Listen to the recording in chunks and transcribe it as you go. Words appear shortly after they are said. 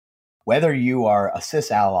Whether you are a cis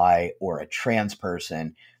ally or a trans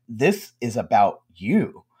person, this is about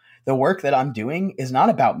you. The work that I'm doing is not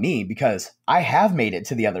about me because I have made it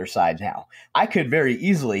to the other side now. I could very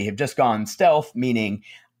easily have just gone stealth, meaning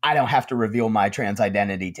I don't have to reveal my trans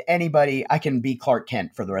identity to anybody. I can be Clark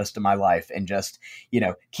Kent for the rest of my life and just,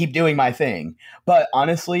 keep doing my thing. But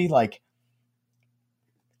honestly,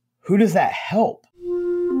 who does that help?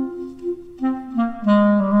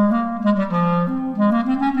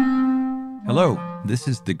 Hello, this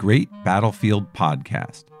is the Great Battlefield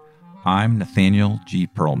Podcast. I'm Nathaniel G.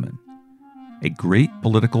 Perlman. A great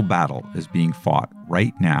political battle is being fought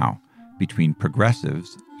right now between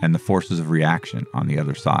progressives and the forces of reaction on the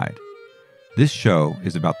other side. This show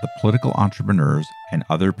is about the political entrepreneurs and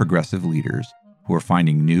other progressive leaders who are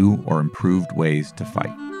finding new or improved ways to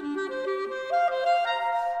fight.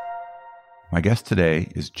 My guest today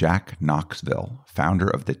is Jack Knoxville, founder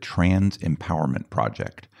of the Trans Empowerment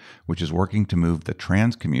Project, which is working to move the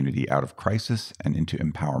trans community out of crisis and into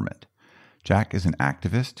empowerment. Jack is an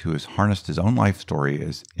activist who has harnessed his own life story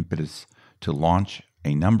as impetus to launch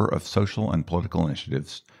a number of social and political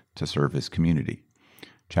initiatives to serve his community.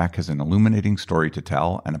 Jack has an illuminating story to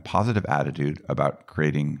tell and a positive attitude about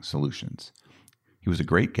creating solutions. He was a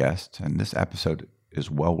great guest, and this episode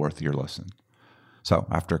is well worth your listen. So,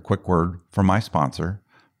 after a quick word from my sponsor,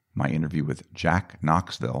 my interview with Jack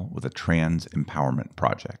Knoxville with the Trans Empowerment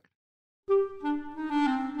Project.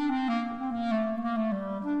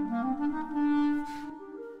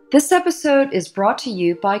 This episode is brought to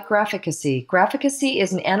you by Graphicacy. Graphicacy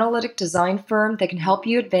is an analytic design firm that can help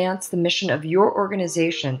you advance the mission of your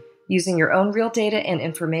organization using your own real data and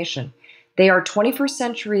information. They are 21st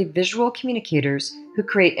century visual communicators who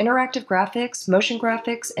create interactive graphics, motion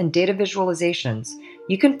graphics, and data visualizations.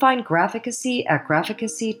 You can find Graphicacy at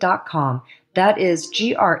graphicacy.com. That is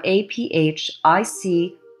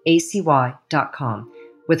GRAPHICACY.com.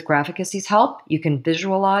 With Graphicacy's help, you can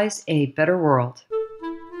visualize a better world.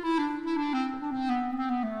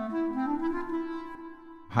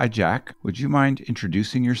 Hi, Jack. Would you mind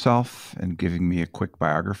introducing yourself and giving me a quick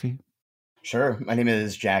biography? Sure. My name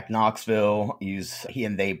is Jack Knoxville. I use he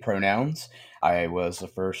and they pronouns. I was the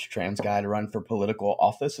first trans guy to run for political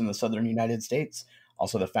office in the southern United States.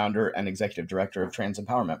 Also the founder and executive director of Trans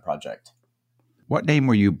Empowerment Project. What name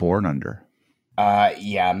were you born under?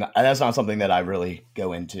 That's not something that I really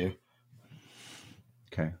go into.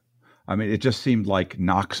 Okay. I mean, it just seemed like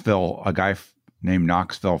Knoxville, a guy named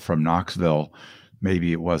Knoxville from Knoxville,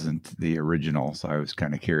 maybe it wasn't the original, so I was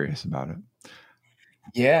kind of curious about it.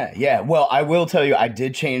 Yeah. Well, I will tell you, I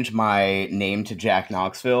did change my name to Jack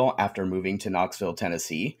Knoxville after moving to Knoxville,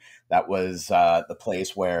 Tennessee. That was the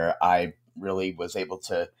place where I really was able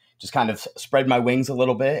to just kind of spread my wings a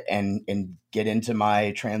little bit and get into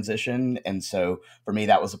my transition. And so for me,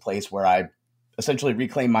 that was a place where I essentially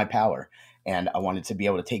reclaimed my power. And I wanted to be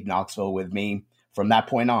able to take Knoxville with me from that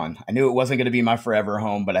point on. I knew it wasn't going to be my forever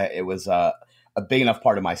home, but it was a big enough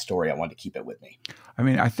part of my story. I wanted to keep it with me. I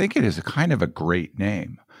mean, I think it is a kind of a great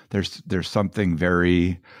name. There's something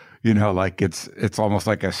very, like it's almost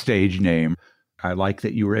like a stage name. I like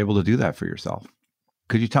that you were able to do that for yourself.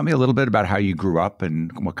 Could you tell me a little bit about how you grew up and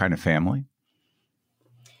what kind of family?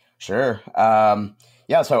 Sure.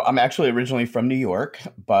 So I'm actually originally from New York,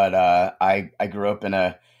 but I grew up in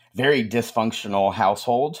a very dysfunctional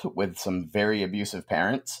household with some very abusive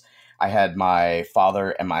parents. I had my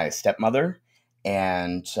father and my stepmother.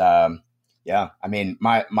 And my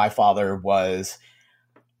father was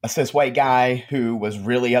a cis white guy who was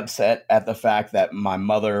really upset at the fact that my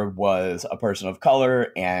mother was a person of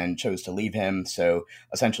color and chose to leave him. So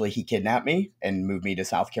essentially he kidnapped me and moved me to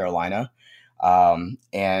South Carolina.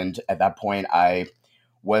 And at that point I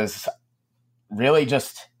was really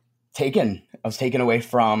just taken. I was taken away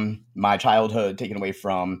from my childhood, taken away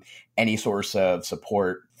from any source of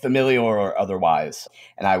support, familial or otherwise.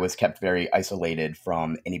 And I was kept very isolated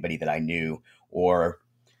from anybody that I knew or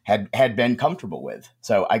had been comfortable with.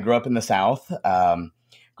 So I grew up in the South,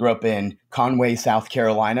 grew up in Conway, South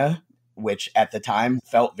Carolina, which at the time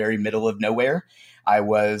felt very middle of nowhere. I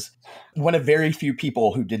was one of very few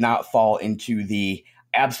people who did not fall into the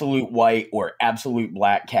absolute white or absolute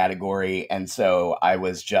black category. And so I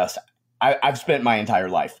was just, I've spent my entire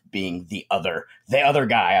life being the other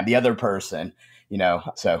guy. I'm the other person,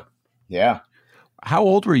 so yeah. How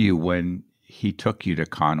old were you when he took you to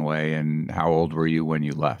Conway, and how old were you when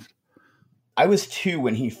you left? I was 2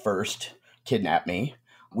 when he first kidnapped me.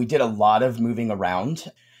 We did a lot of moving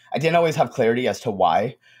around. I didn't always have clarity as to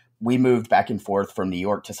why, we moved back and forth from New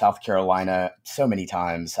York to South Carolina so many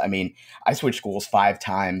times. I mean, I switched schools 5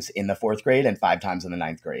 times in the 4th grade and 5 times in the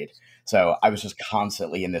 9th grade. So I was just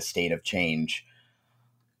constantly in this state of change.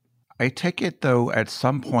 I take it, though, at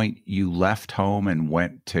some point you left home and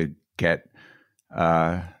went to get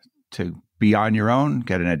to be on your own,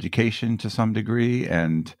 get an education to some degree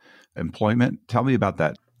and employment. Tell me about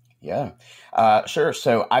that. Yeah, sure.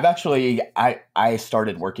 So I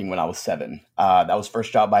started working when I was 7. That was the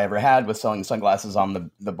first job I ever had, was selling sunglasses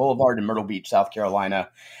on the boulevard in Myrtle Beach, South Carolina.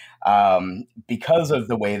 Because of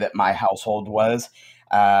the way that my household was,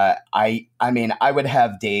 I mean, I would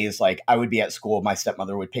have days like I would be at school. My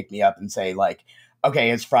stepmother would pick me up and say like,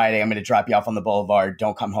 okay, it's Friday. I'm going to drop you off on the boulevard.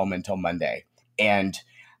 Don't come home until Monday. And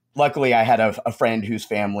luckily I had a friend whose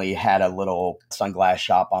family had a little sunglass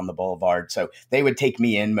shop on the boulevard. So they would take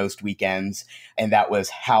me in most weekends. And that was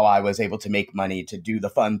how I was able to make money to do the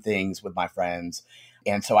fun things with my friends.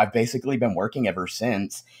 And so I've basically been working ever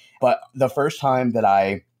since. But the first time that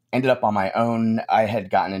I ended up on my own, I had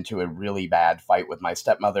gotten into a really bad fight with my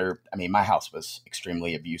stepmother. I mean, my house was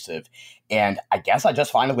extremely abusive. And I guess I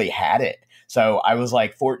just finally had it. So I was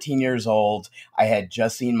like 14 years old. I had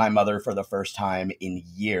just seen my mother for the first time in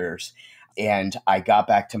years. And I got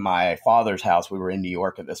back to my father's house. We were in New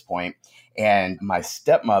York at this point. And my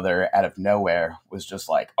stepmother, out of nowhere, was just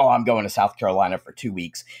like, oh, I'm going to South Carolina for 2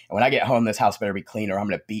 weeks. And when I get home, this house better be clean or I'm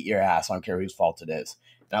going to beat your ass. I don't care whose fault it is.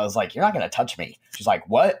 And I was like, you're not going to touch me. She's like,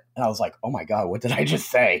 what? And I was like, oh my God, what did I just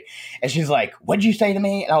say? And she's like, what'd you say to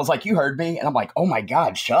me? And I was like, you heard me. And I'm like, oh my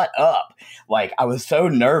God, shut up. Like, I was so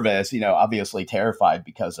nervous, obviously terrified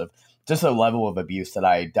because of just the level of abuse that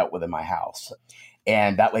I dealt with in my house.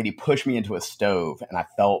 And that lady pushed me into a stove and I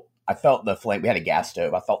felt the flame. We had a gas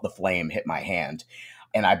stove. I felt the flame hit my hand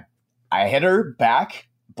and I hit her back,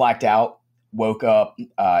 blacked out, woke up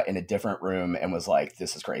in a different room and was like,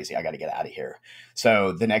 this is crazy. I got to get out of here.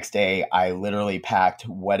 So the next day, I literally packed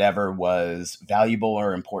whatever was valuable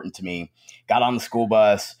or important to me, got on the school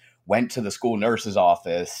bus, went to the school nurse's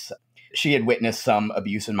office. She had witnessed some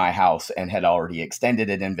abuse in my house and had already extended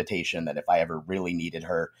an invitation that if I ever really needed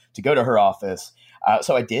her to go to her office.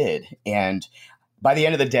 So I did. And by the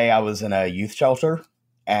end of the day, I was in a youth shelter.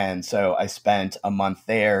 And so I spent a month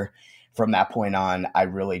there. From that point on, I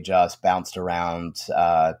really just bounced around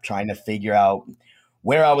trying to figure out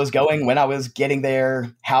where I was going, when I was getting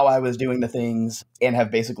there, how I was doing the things, and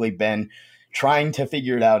have basically been trying to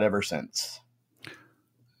figure it out ever since.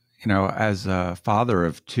 As a father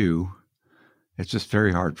of 2, it's just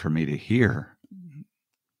very hard for me to hear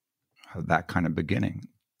that kind of beginning.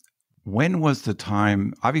 When was the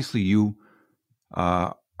time, obviously you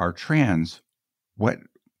are trans,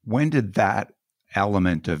 when did that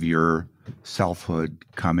element of your selfhood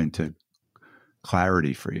come into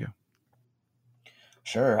clarity for you?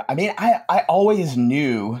 Sure. I mean, I always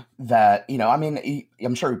knew that,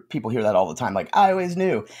 I'm sure people hear that all the time. Like, I always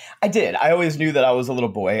knew. I did. I always knew that I was a little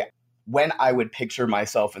boy. When I would picture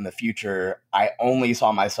myself in the future, I only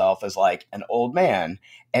saw myself as like an old man.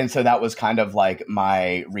 And so that was kind of like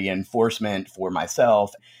my reinforcement for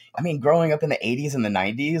myself. I mean, growing up in the 80s and the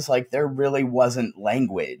 90s, like there really wasn't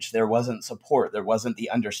language. There wasn't support. There wasn't the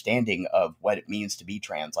understanding of what it means to be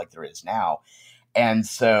trans like there is now. And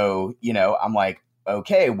so, I'm like,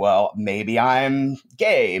 okay, well, maybe I'm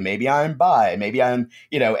gay, maybe I'm bi, maybe I'm,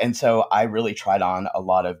 and so I really tried on a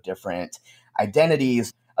lot of different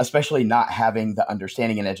identities, especially not having the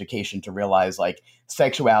understanding and education to realize like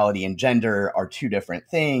sexuality and gender are 2 different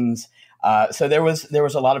things. So there was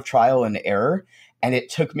a lot of trial and error. And it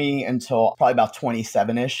took me until probably about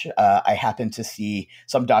 27-ish. I happened to see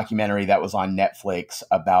some documentary that was on Netflix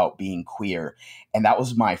about being queer. And that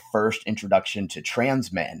was my first introduction to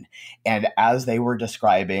trans men. And as they were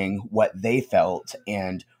describing what they felt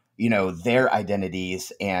and, their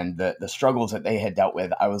identities and the struggles that they had dealt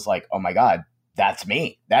with, I was like, oh my God, that's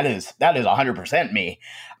me. That is 100% me.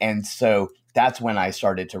 And so that's when I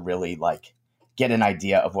started to really like get an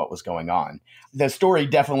idea of what was going on. The story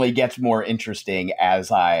definitely gets more interesting as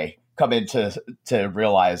I come into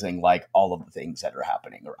realizing like all of the things that are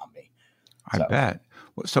happening around me. I bet.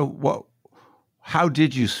 So how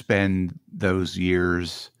did you spend those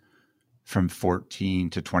years from 14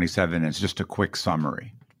 to 27? It's just a quick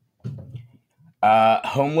summary.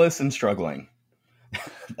 Homeless and struggling.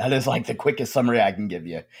 That is like the quickest summary I can give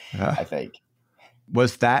you, I think.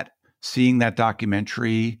 Was that seeing that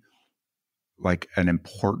documentary like an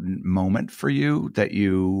important moment for you that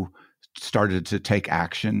you started to take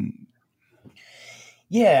action?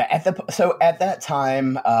 Yeah. At that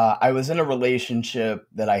time, I was in a relationship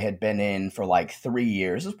that I had been in for like 3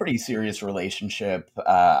 years. It was a pretty serious relationship.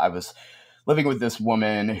 I was living with this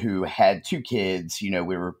woman who had 2 kids. We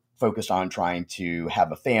were focused on trying to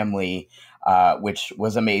have a family, which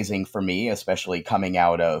was amazing for me, especially coming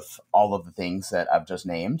out of all of the things that I've just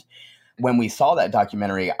named. When we saw that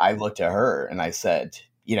documentary, I looked at her and I said,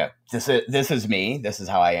 this is me. This is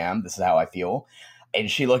how I am. This is how I feel. And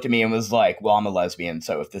she looked at me and was like, well, I'm a lesbian.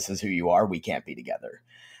 So if this is who you are, we can't be together.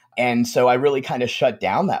 And so I really kind of shut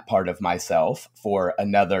down that part of myself for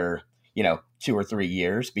another, 2 or 3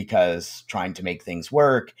 years, because trying to make things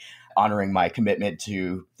work, honoring my commitment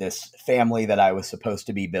to this family that I was supposed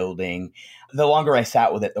to be building. The longer I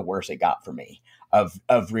sat with it, the worse it got for me of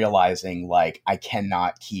realizing like I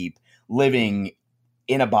cannot keep living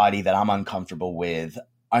in a body that I'm uncomfortable with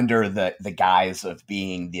under the guise of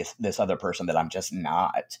being this other person that I'm just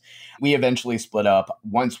not. We eventually split up.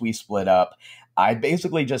 Once we split up, I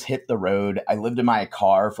basically just hit the road. I lived in my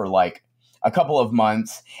car for like a couple of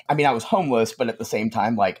months. I mean, I was homeless, but at the same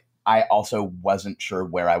time, like I also wasn't sure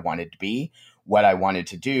where I wanted to be, what I wanted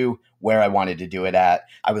to do, where I wanted to do it at.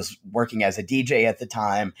 I was working as a DJ at the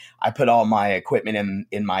time. I put all my equipment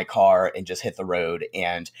in my car and just hit the road.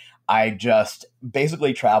 And I just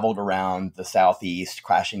basically traveled around the Southeast,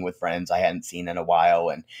 crashing with friends I hadn't seen in a while,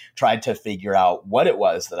 and tried to figure out what it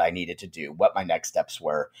was that I needed to do, what my next steps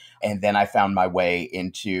were. And then I found my way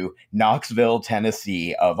into Knoxville,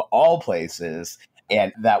 Tennessee, of all places.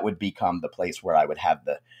 And that would become the place where I would have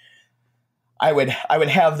I would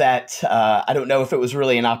have that. I don't know if it was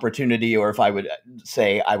really an opportunity, or if I would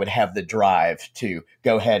say I would have the drive to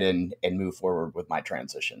go ahead and move forward with my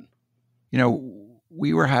transition.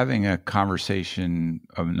 We were having a conversation,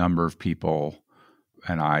 a number of people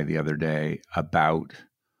and I, the other day, about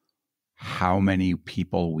how many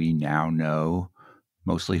people we now know,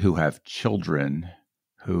 mostly who have children,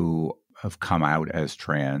 who have come out as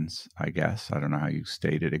trans, I guess. I don't know how you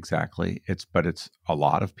state it exactly. But it's a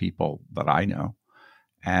lot of people that I know.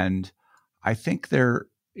 And I think they're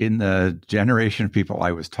in the generation of people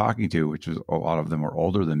I was talking to, which was a lot of them were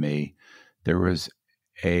older than me. There was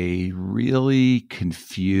a really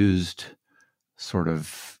confused sort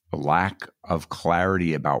of lack of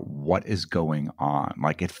clarity about what is going on.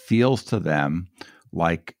 Like it feels to them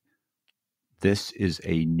like this is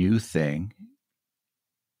a new thing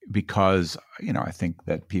because, I think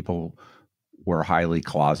that people were highly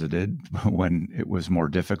closeted when it was more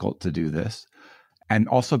difficult to do this. And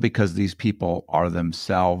also because these people are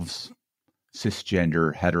themselves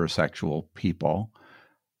cisgender, heterosexual people.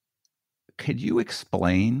 Could you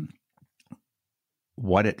explain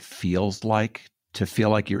what it feels like to feel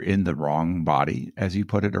like you're in the wrong body, as you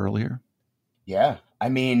put it earlier? Yeah. I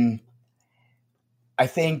mean, I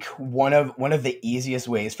think one of the easiest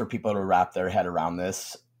ways for people to wrap their head around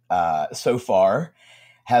this so far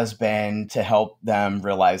has been to help them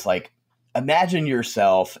realize, like, imagine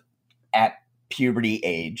yourself at puberty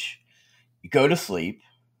age. You go to sleep,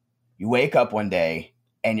 you wake up one day,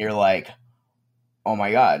 and you're like, oh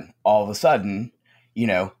my God, all of a sudden,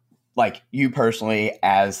 like you personally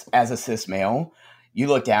as a cis male, you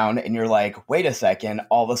look down and you're like, wait a second,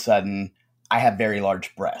 all of a sudden I have very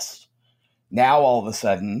large breasts. Now, all of a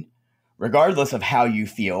sudden, regardless of how you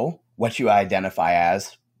feel, what you identify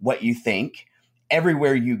as, what you think,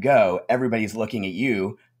 everywhere you go, everybody's looking at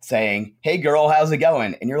you saying, hey girl, how's it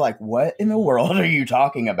going? And you're like, what in the world are you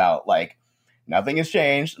talking about? Like, nothing has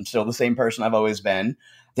changed. I'm still the same person I've always been.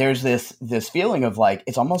 There's this feeling of like,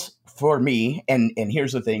 it's almost for me. And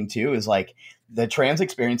here's the thing too, is like the trans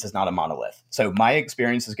experience is not a monolith. So my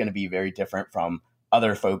experience is going to be very different from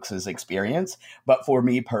other folks' experience. But for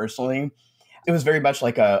me personally, it was very much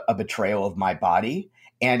like a betrayal of my body.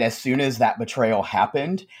 And as soon as that betrayal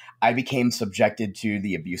happened, I became subjected to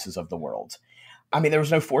the abuses of the world. I mean, there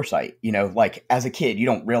was no foresight, like as a kid, you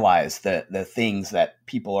don't realize the things that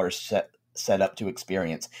people are set up to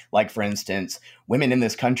experience. Like, for instance, women in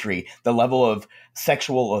this country, the level of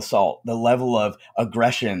sexual assault, the level of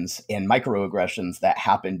aggressions and microaggressions that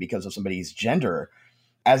happen because of somebody's gender.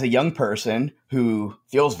 As a young person who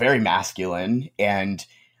feels very masculine and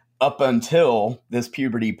up until this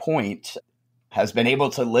puberty point has been able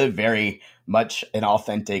to live very much an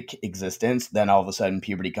authentic existence, then all of a sudden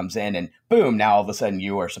puberty comes in and boom, now all of a sudden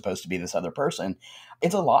you are supposed to be this other person.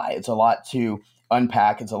 It's a lot. It's a lot to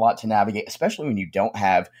unpack. It's a lot to navigate, especially when you don't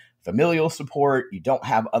have familial support. You don't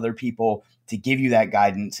have other people to give you that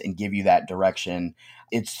guidance and give you that direction.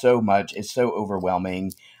 It's so much. It's so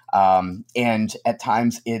overwhelming. And at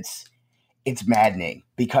times it's maddening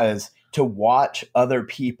because to watch other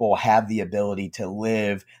people have the ability to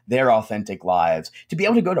live their authentic lives, to be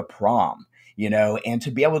able to go to prom, and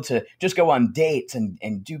to be able to just go on dates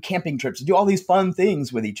and do camping trips, do all these fun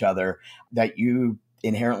things with each other that you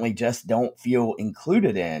inherently just don't feel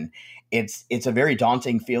included in, it's a very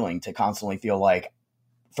daunting feeling to constantly feel like,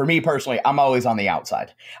 for me personally, I'm always on the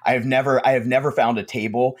outside. I have never found a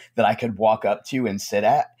table that I could walk up to and sit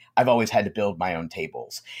at. I've always had to build my own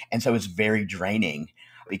tables. And so it's very draining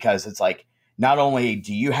because it's like, not only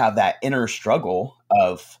do you have that inner struggle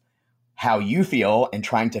of how you feel and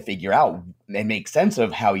trying to figure out and make sense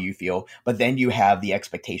of how you feel, but then you have the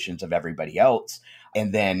expectations of everybody else.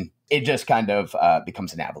 And then it just kind of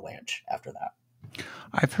becomes an avalanche after that.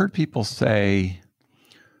 I've heard people say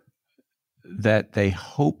that they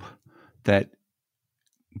hope that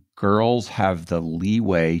girls have the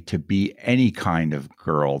leeway to be any kind of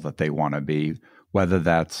girl that they want to be, whether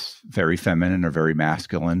that's very feminine or very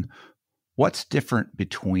masculine. What's different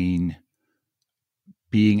between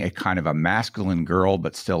being a kind of a masculine girl,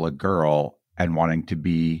 but still a girl, and wanting to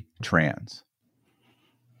be trans?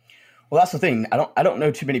 Well, that's the thing. I don't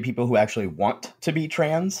know too many people who actually want to be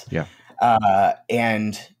trans. Yeah.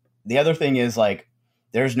 And the other thing is, like,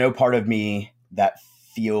 there's no part of me that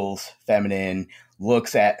feels feminine,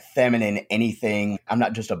 looks at feminine anything. I'm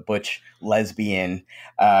not just a butch lesbian,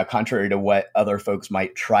 contrary to what other folks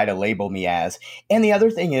might try to label me as. And the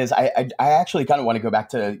other thing is, I actually kind of want to go back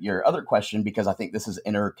to your other question, because I think this is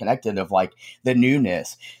interconnected of like the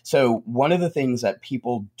newness. So one of the things that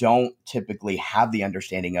people don't typically have the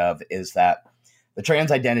understanding of is that the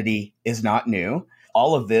trans identity is not new.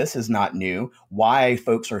 All of this is not new. Why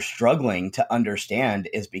folks are struggling to understand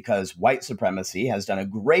is because white supremacy has done a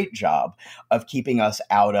great job of keeping us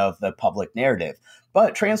out of the public narrative.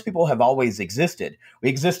 But trans people have always existed. We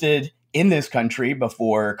existed in this country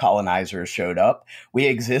before colonizers showed up. We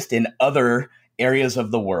exist in other areas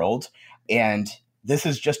of the world. And this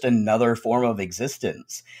is just another form of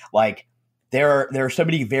existence. Like, there are so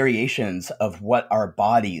many variations of what our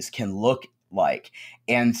bodies can look like.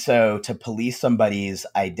 And so to police somebody's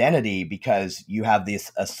identity because you have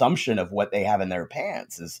this assumption of what they have in their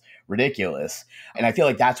pants is ridiculous. And I feel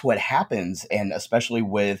like that's what happens. And especially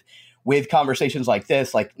with conversations like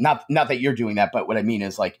this, like not that you're doing that, but what I mean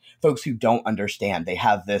is like folks who don't understand, they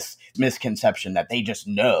have this misconception that they just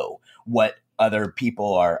know what other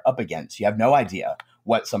people are up against. You have no idea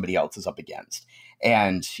what somebody else is up against.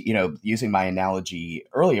 And, you know, using my analogy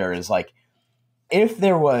earlier is like, if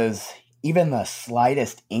there was even the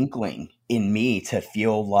slightest inkling in me to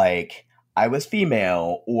feel like I was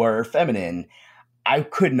female or feminine, I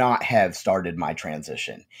could not have started my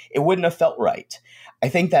transition. It wouldn't have felt right. I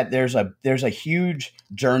think that there's a huge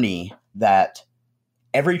journey that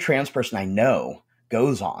every trans person I know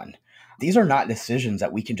goes on. These are not decisions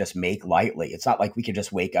that we can just make lightly. It's not like we can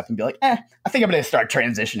just wake up and be like, I think I'm going to start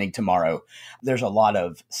transitioning tomorrow. There's a lot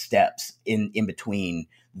of steps in between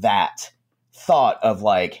that thought of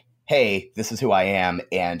like, hey, this is who I am,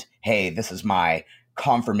 and hey, this is my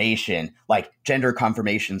confirmation, like gender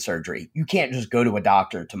confirmation surgery. You can't just go to a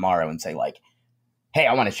doctor tomorrow and say like, hey,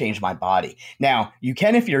 I want to change my body. Now, you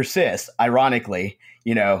can if you're cis, ironically.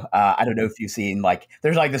 You know, I don't know if you've seen, like,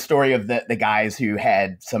 there's like the story of the guys who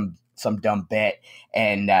had some dumb bet,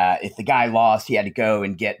 and if the guy lost, he had to go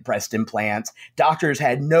and get breast implants. Doctors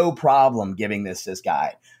had no problem giving this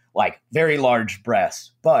guy like very large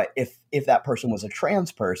breasts. But if that person was a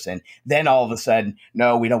trans person, then all of a sudden,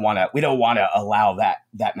 no, we don't want to allow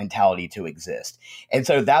that mentality to exist. And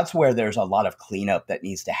so that's where there's a lot of cleanup that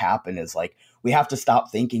needs to happen, is like, we have to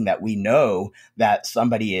stop thinking that we know that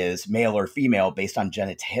somebody is male or female based on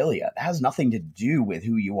genitalia. That has nothing to do with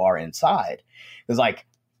who you are inside. Because, like,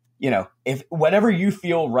 you know, if whatever you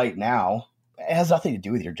feel right now, it has nothing to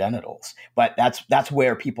do with your genitals. But that's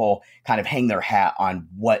where people kind of hang their hat on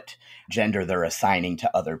what gender they're assigning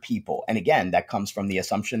to other people. And again, that comes from the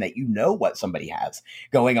assumption that you know what somebody has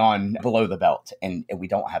going on below the belt, and we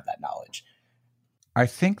don't have that knowledge. I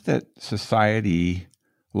think that society,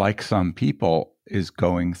 like some people, is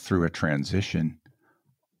going through a transition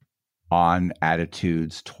on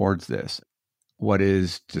attitudes towards this. What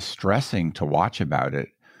is distressing to watch about it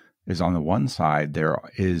is, on the one side, there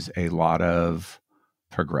is a lot of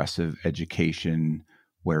progressive education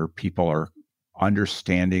where people are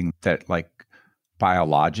understanding that, like,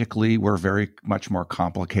 biologically, we're very much more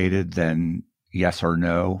complicated than yes or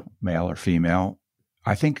no, male or female.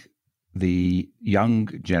 I think the young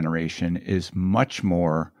generation is much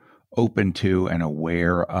more open to and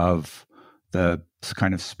aware of the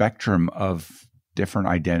kind of spectrum of different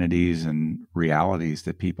identities and realities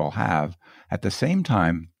that people have. At the same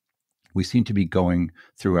time, we seem to be going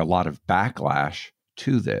through a lot of backlash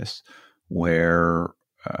to this, where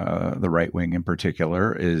the right wing in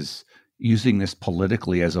particular is using this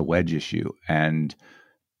politically as a wedge issue and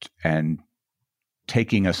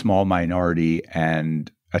taking a small minority and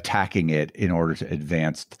attacking it in order to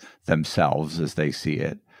advance themselves as they see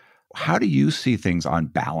it. How do you see things on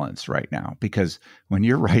balance right now? Because when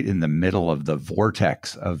you're right in the middle of the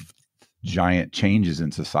vortex of giant changes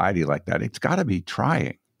in society like that, it's got to be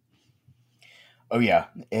trying. Oh yeah,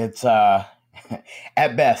 it's at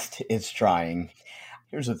best it's trying.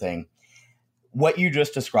 Here's the thing. What you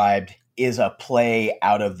just described is a play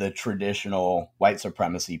out of the traditional white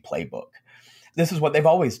supremacy playbook. This is what they've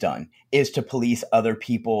always done, is to police other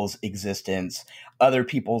people's existence, other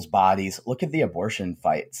people's bodies. Look at the abortion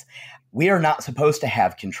fights. We are not supposed to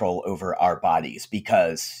have control over our bodies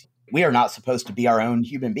because we are not supposed to be our own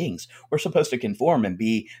human beings. We're supposed to conform and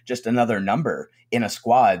be just another number in a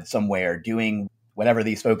squad somewhere doing whatever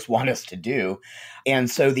these folks want us to do. And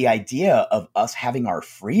so the idea of us having our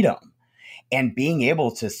freedom and being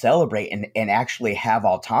able to celebrate and actually have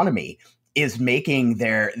autonomy is making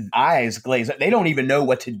their eyes glaze. They don't even know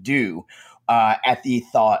what to do at the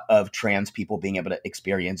thought of trans people being able to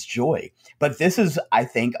experience joy. But this is, I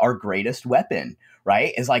think, our greatest weapon,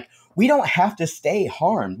 right? Is like, we don't have to stay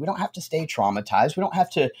harmed. We don't have to stay traumatized. We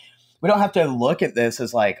don't have to look at this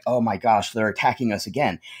as like, oh my gosh, they're attacking us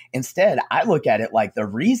again. Instead, I look at it like the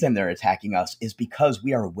reason they're attacking us is because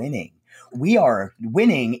we are winning. We are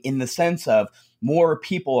winning in the sense of more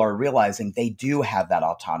people are realizing they do have that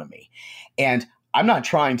autonomy. And I'm not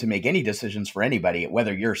trying to make any decisions for anybody,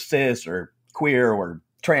 whether you're cis or queer or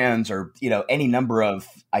trans or, any number of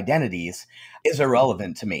identities is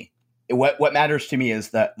irrelevant to me. What matters to me is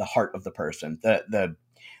the heart of the person, the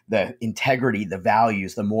integrity, the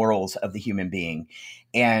values, the morals of the human being.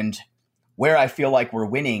 And where I feel like we're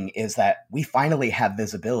winning is that we finally have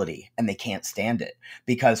visibility and they can't stand it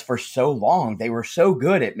because for so long they were so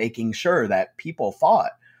good at making sure that people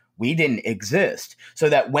thought we didn't exist. So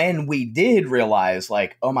that when we did realize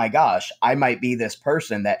like, oh my gosh, I might be this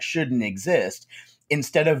person that shouldn't exist,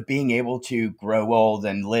 instead of being able to grow old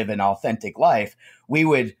and live an authentic life, we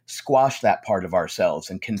would squash that part of ourselves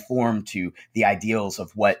and conform to the ideals of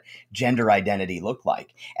what gender identity looked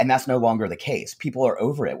like. And that's no longer the case. People are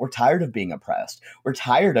over it. We're tired of being oppressed. We're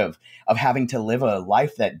tired of having to live a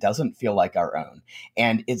life that doesn't feel like our own.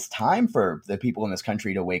 And it's time for the people in this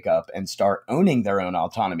country to wake up and start owning their own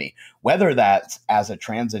autonomy, whether that's as a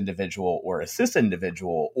trans individual or a cis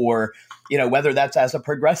individual, or, whether that's as a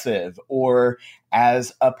progressive or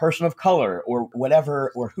as a person of color or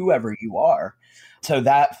whatever, or whoever you are. So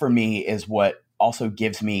that for me is what also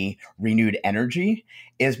gives me renewed energy,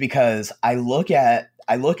 is because I look at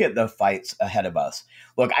the fights ahead of us.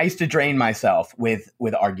 Look, I used to drain myself with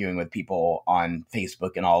arguing with people on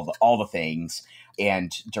Facebook and all the things.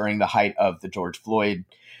 And during the height of the George Floyd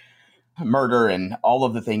murder and all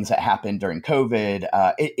of the things that happened during COVID,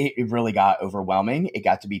 it really got overwhelming. It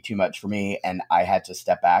got to be too much for me. And I had to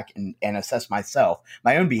step back and assess myself,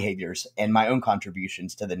 my own behaviors and my own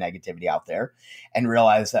contributions to the negativity out there, and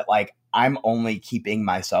realize that like, I'm only keeping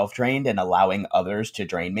myself drained and allowing others to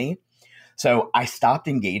drain me. So I stopped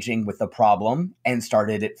engaging with the problem and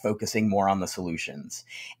started focusing more on the solutions.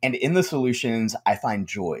 And in the solutions, I find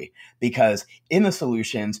joy, because in the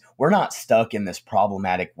solutions, we're not stuck in this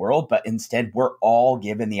problematic world, but instead we're all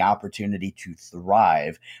given the opportunity to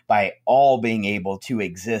thrive by all being able to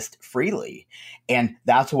exist freely. And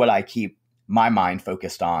that's what I keep my mind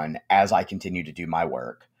focused on as I continue to do my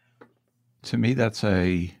work. To me, that's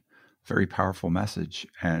a very powerful message.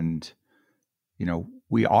 And,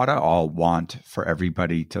 we ought to all want for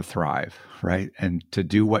everybody to thrive, right? And to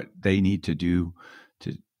do what they need to do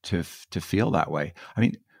to feel that way. I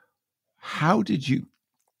mean, how did you,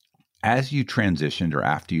 as you transitioned or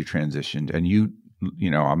after you transitioned,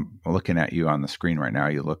 and I'm looking at you on the screen right now,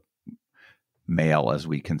 you look male as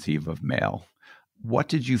we conceive of male. What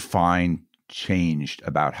did you find changed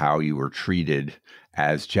about how you were treated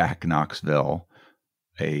as Jack Knoxville,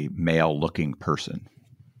 a male-looking person?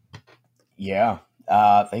 Yeah.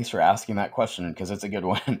 Thanks for asking that question, because it's a good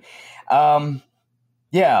one.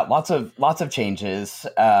 Yeah, lots of changes.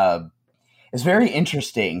 It's very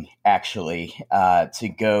interesting, actually, to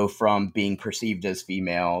go from being perceived as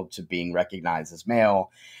female to being recognized as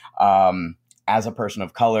male. As a person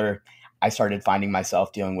of color, I started finding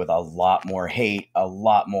myself dealing with a lot more hate, a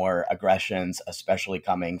lot more aggressions, especially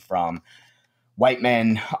coming from white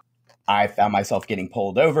men. I found myself getting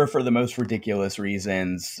pulled over for the most ridiculous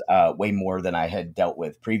reasons, way more than I had dealt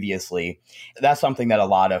with previously. That's something that a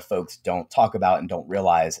lot of folks don't talk about and don't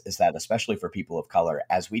realize, is that especially for people of color,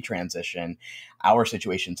 as we transition, our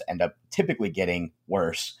situations end up typically getting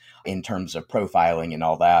worse in terms of profiling and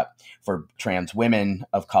all that. For trans women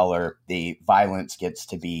of color, the violence gets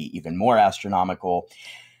to be even more astronomical.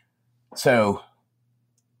 So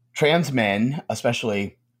trans men,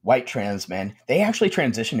 especially white trans men, they actually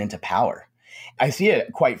transition into power. I see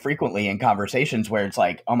it quite frequently in conversations where it's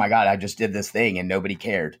like, oh my God, I just did this thing and nobody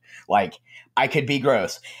cared. Like, I could be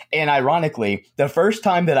gross. And ironically, the first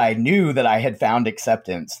time that I knew that I had found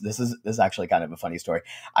acceptance, this is actually kind of a funny story.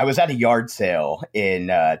 I was at a yard sale in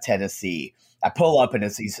Tennessee. I pull up and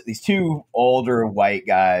it's these two older white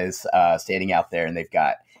guys standing out there, and they've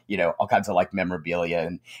got, all kinds of like memorabilia,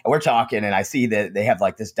 and we're talking, and I see that they have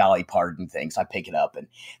like this Dolly Parton thing. So I pick it up and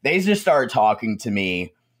they just start talking to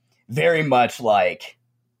me very much like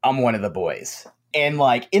I'm one of the boys. And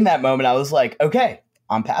like in that moment, I was like, okay,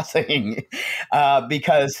 I'm passing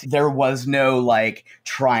because there was no like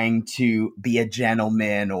trying to be a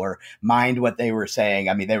gentleman or mind what they were saying.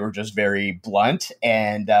 I mean, they were just very blunt,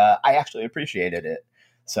 and I actually appreciated it.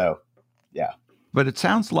 So, yeah. But it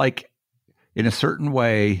sounds like in a certain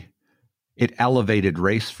way, it elevated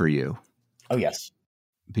race for you. Oh, yes.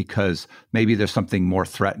 Because maybe there's something more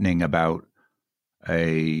threatening about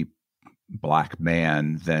a Black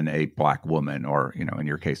man than a Black woman, or, in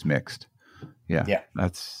your case, mixed. Yeah.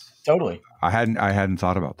 That's totally. I hadn't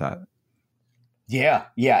thought about that. Yeah.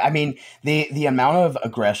 I mean, the amount of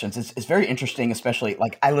aggressions is very interesting, especially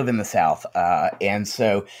like I live in the South. And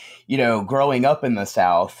so, growing up in the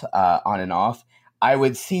South on and off, I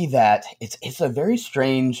would see that it's a very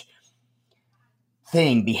strange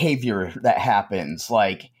behavior that happens.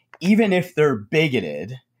 Like, even if they're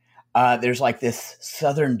bigoted, there's like this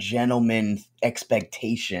Southern gentleman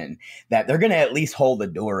expectation that they're going to at least hold the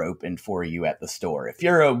door open for you at the store. If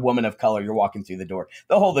you're a woman of color, you're walking through the door,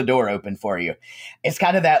 they'll hold the door open for you. It's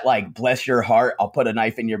kind of that like, bless your heart, I'll put a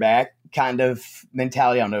knife in your back kind of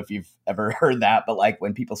mentality. I don't know if you've ever heard that, but like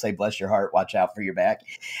when people say, bless your heart, watch out for your back.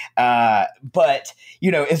 But,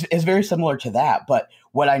 it's very similar to that. But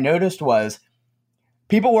what I noticed was,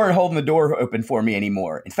 people weren't holding the door open for me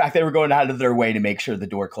anymore. In fact, they were going out of their way to make sure the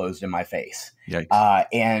door closed in my face.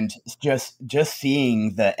 And just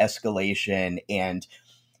seeing the escalation and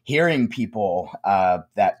hearing people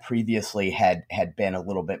that previously had been a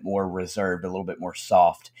little bit more reserved, a little bit more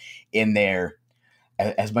soft in their,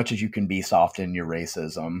 as much as you can be soft in your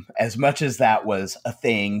racism, as much as that was a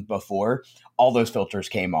thing before, all those filters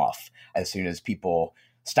came off as soon as people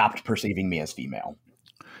stopped perceiving me as female.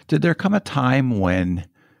 Did there come a time when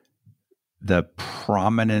the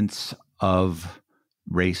prominence of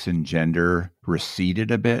race and gender receded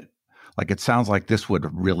a bit? Like, it sounds like this would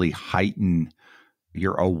really heighten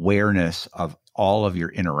your awareness of all of your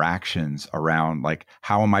interactions around, like,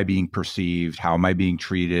 how am I being perceived? How am I being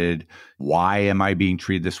treated? Why am I being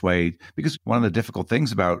treated this way? Because one of the difficult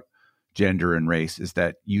things about gender and race is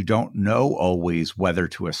that you don't know always whether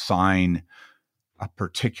to assign a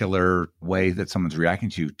particular way that someone's reacting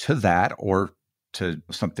to that or to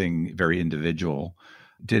something very individual.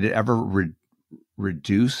 Did it ever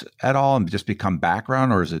reduce at all and just become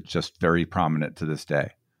background, or is it just very prominent to this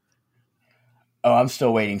day? Oh, I'm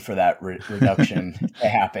still waiting for that reduction to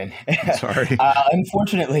happen. Sorry.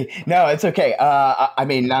 Unfortunately, no, it's okay. I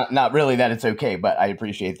mean, not really that it's okay, but I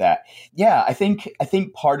appreciate that. Yeah, I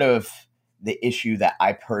think part of the issue that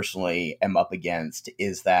I personally am up against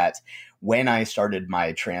is that when I started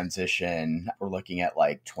my transition, we're looking at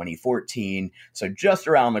like 2014. So just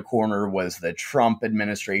around the corner was the Trump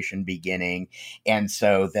administration beginning. And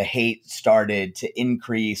so the hate started to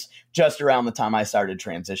increase just around the time I started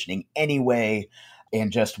transitioning anyway,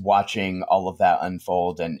 and just watching all of that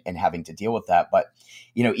unfold and having to deal with that. But,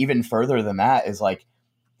 even further than that is like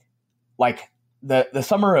the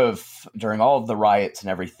summer of, during all of the riots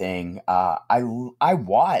and everything, I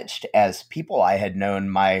watched as people I had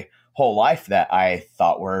known my whole life that I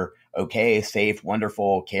thought were okay, safe,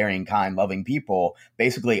 wonderful, caring, kind, loving people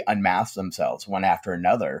basically unmask themselves one after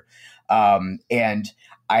another. And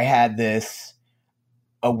I had this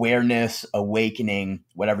awareness, awakening,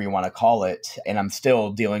 whatever you want to call it, and I'm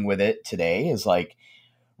still dealing with it today, is like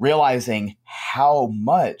realizing how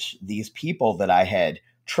much these people that I had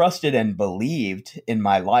trusted and believed in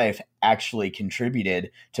my life actually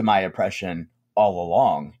contributed to my oppression all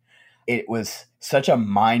along. It was such a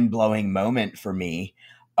mind-blowing moment for me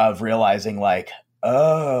of realizing like,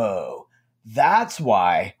 oh, that's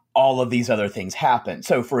why all of these other things happen.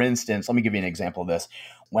 So for instance, let me give you an example of this.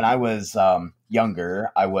 When I was younger,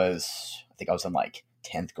 I think I was in like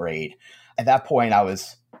 10th grade. At that point, I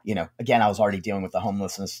was, again, I was already dealing with the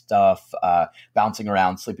homelessness stuff, bouncing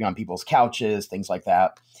around, sleeping on people's couches, things like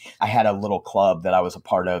that. I had a little club that I was a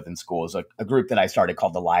part of in school. It was a group that I started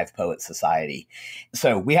called the Live Poet Society.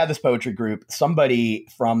 So we had this poetry group. Somebody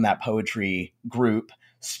from that poetry group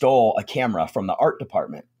stole a camera from the art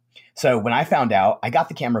department. So when I found out, I got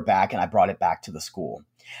the camera back and I brought it back to the school.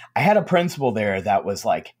 I had a principal there that was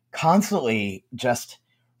like constantly just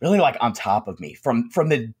really like on top of me from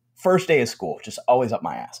the first day of school, just always up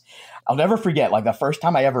my ass. I'll never forget, like the first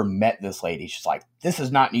time I ever met this lady, she's like, "This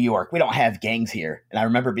is not New York. We don't have gangs here." And I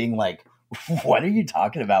remember being like, "What are you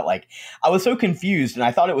talking about?" Like, I was so confused, and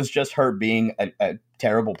I thought it was just her being a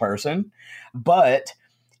terrible person. But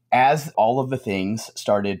as all of the things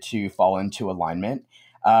started to fall into alignment,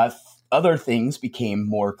 other things became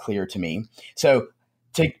more clear to me. So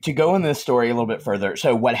to go in this story a little bit further.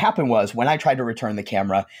 So what happened was when I tried to return the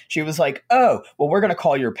camera, she was like, "Oh, well, we're going to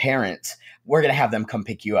call your parents. We're going to have them come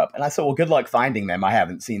pick you up." And I said, "Well, good luck finding them. I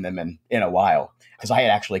haven't seen them in a while." Because I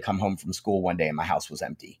had actually come home from school one day and my house was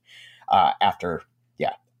empty after,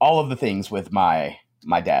 all of the things with my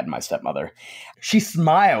dad and my stepmother. She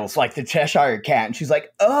smiles like the Cheshire Cat. And she's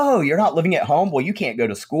like, "Oh, you're not living at home? Well, you can't go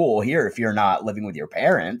to school here if you're not living with your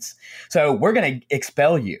parents. So we're going to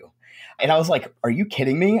expel you." And I was like, "Are you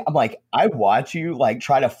kidding me?" I'm like, "I watch you like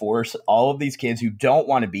try to force all of these kids who don't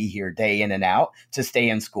want to be here day in and out to stay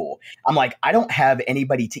in school." I'm like, "I don't have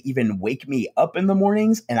anybody to even wake me up in the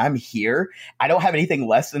mornings and I'm here. I don't have anything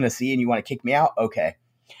less than a C and you want to kick me out? Okay."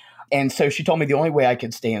 And so she told me the only way I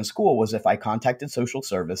could stay in school was if I contacted social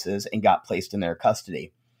services and got placed in their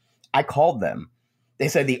custody. I called them. They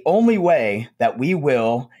said the only way that we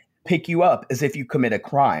will pick you up is if you commit a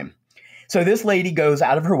crime. So this lady goes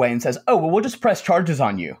out of her way and says, "Oh, well, we'll just press charges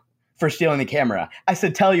on you for stealing the camera." I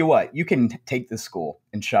said, "Tell you what, you can take this school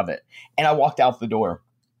and shove it." And I walked out the door.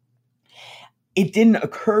 It didn't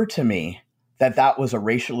occur to me that that was a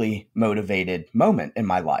racially motivated moment in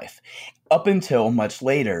my life up until much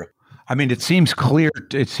later. I mean, it seems clear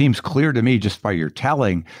to me just by your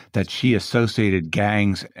telling that she associated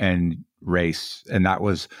gangs and race, and that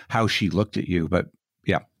was how she looked at you. But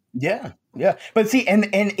yeah. Yeah. Yeah. But see, and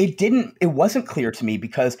it wasn't clear to me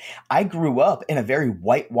because I grew up in a very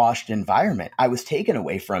whitewashed environment. I was taken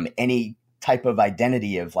away from any type of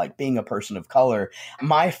identity of like being a person of color.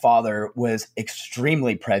 My father was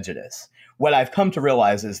extremely prejudiced. What I've come to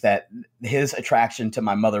realize is that his attraction to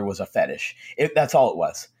my mother was a fetish. That's all it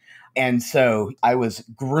was. And so I was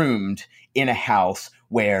groomed in a house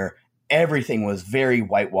where everything was very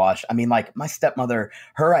whitewashed. I mean, like my stepmother,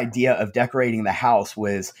 her idea of decorating the house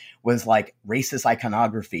was like racist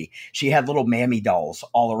iconography. She had little mammy dolls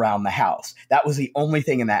all around the house. That was the only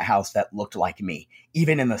thing in that house that looked like me,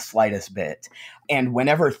 even in the slightest bit. And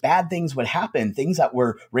whenever bad things would happen, things that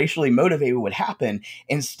were racially motivated would happen,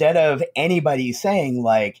 instead of anybody saying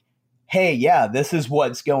like, "Hey, yeah, this is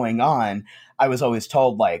what's going on," I was always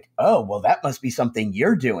told like, "Oh, well, that must be something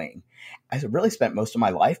you're doing." I really spent most of my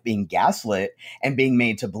life being gaslit and being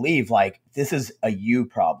made to believe like this is a you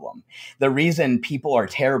problem. The reason people are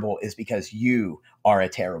terrible is because you are a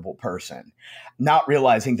terrible person. Not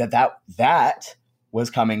realizing that was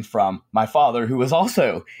coming from my father, who was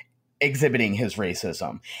also exhibiting his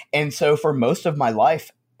racism. And so for most of my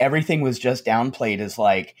life, everything was just downplayed as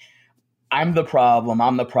like, I'm the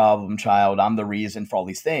problem child, I'm the reason for all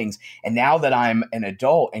these things. And now that I'm an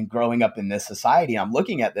adult and growing up in this society, I'm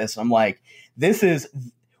looking at this and I'm like, this is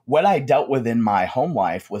what I dealt with in my home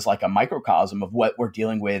life was like a microcosm of what we're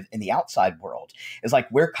dealing with in the outside world. It's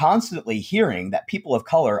like we're constantly hearing that people of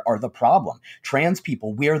color are the problem. Trans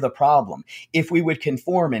people, we're the problem. If we would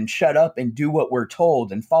conform and shut up and do what we're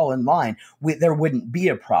told and fall in line, there wouldn't be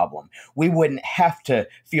a problem. We wouldn't have to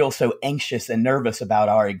feel so anxious and nervous about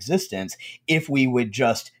our existence if we would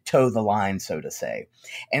just toe the line, so to say.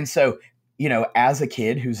 And so, you know, as a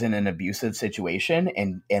kid who's in an abusive situation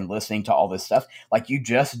and listening to all this stuff, like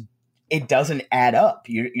it doesn't add up.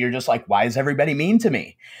 You're just like, why is everybody mean to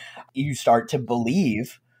me? You start to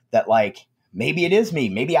believe that like, maybe it is me.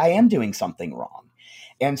 Maybe I am doing something wrong.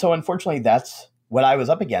 And so unfortunately, that's what I was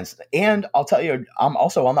up against. And I'll tell you, I'm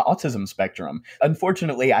also on the autism spectrum.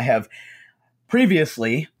 Unfortunately, I have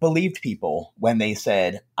previously believed people when they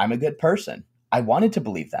said, I'm a good person. I wanted to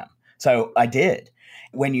believe them. So I did.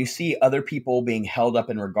 When you see other people being held up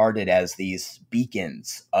and regarded as these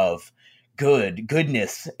beacons of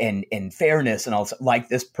goodness and fairness and all, like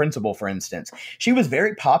this principal, for instance, she was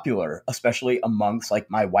very popular, especially amongst like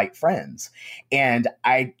my white friends. And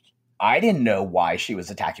I didn't know why she was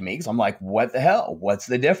attacking me because I'm like, what the hell? What's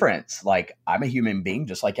the difference? Like, I'm a human being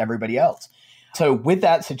just like everybody else. So with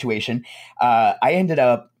that situation, I ended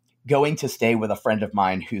up going to stay with a friend of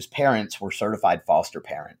mine whose parents were certified foster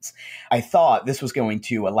parents. I thought this was going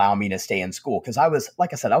to allow me to stay in school because I was,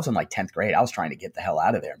 like I said, I was in like 10th grade. I was trying to get the hell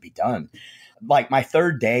out of there and be done. Like my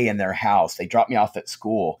third day in their house, they dropped me off at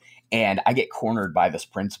school And I get cornered by this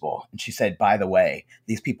principal. And she said, by the way,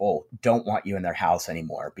 these people don't want you in their house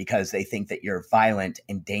anymore because they think that you're violent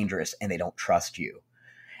and dangerous and they don't trust you.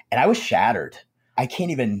 And I was shattered. I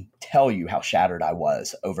can't even tell you how shattered I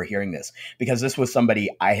was overhearing this, because this was somebody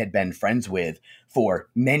I had been friends with for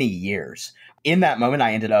many years. In that moment,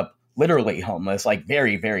 I ended up literally homeless, like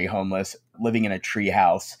very, very homeless, living in a tree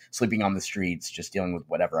house, sleeping on the streets, just dealing with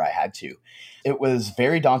whatever I had to. It was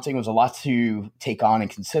very daunting. It was a lot to take on and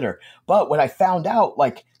consider. But what I found out,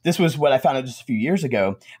 like, this was what I found out just a few years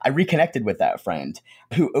ago. I reconnected with that friend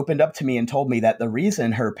who opened up to me and told me that the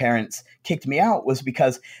reason her parents kicked me out was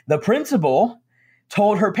because the principal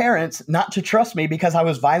told her parents not to trust me because I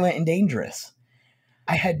was violent and dangerous.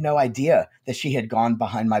 I had no idea that she had gone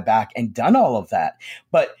behind my back and done all of that.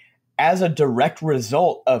 But as a direct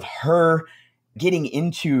result of her getting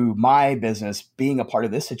into my business, being a part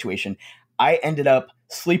of this situation, I ended up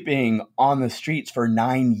sleeping on the streets for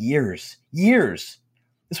 9 years. Years.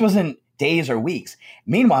 This wasn't days or weeks.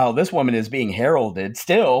 Meanwhile, this woman is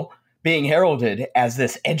still being heralded as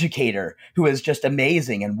this educator who is just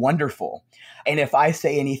amazing and wonderful. And if I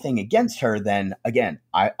say anything against her, then again,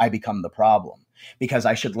 I become the problem, because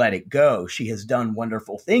I should let it go. She has done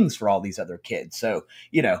wonderful things for all these other kids. So,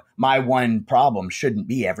 my one problem shouldn't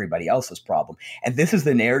be everybody else's problem. And this is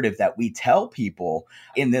the narrative that we tell people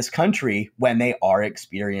in this country when they are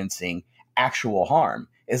experiencing actual harm.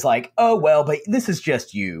 Is like, oh, well, but this is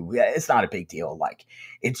just you. It's not a big deal. Like,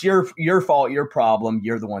 it's your fault, your problem.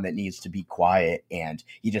 You're the one that needs to be quiet, and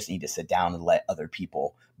you just need to sit down and let other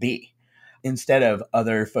people be. Instead of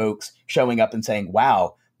other folks showing up and saying,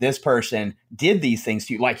 wow, this person did these things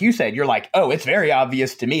to you. Like you said, you're like, oh, it's very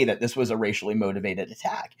obvious to me that this was a racially motivated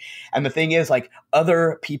attack. And the thing is, like,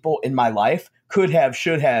 other people in my life could have,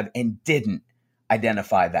 should have, and didn't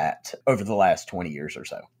identify that over the last 20 years or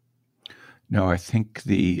so. No, I think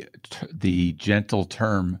the gentle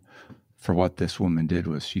term for what this woman did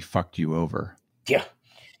was she fucked you over. Yeah.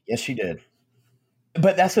 Yes, she did.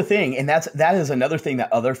 But that's the thing. And that is another thing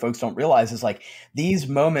that other folks don't realize is, like, these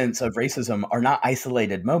moments of racism are not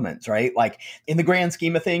isolated moments, right? Like, in the grand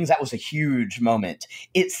scheme of things, that was a huge moment.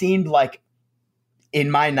 It seemed like,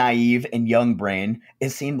 in my naive and young brain, it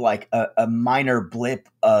seemed like a minor blip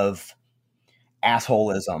of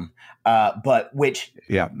assholism, but which...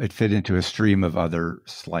 Yeah, it fit into a stream of other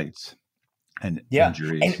slights and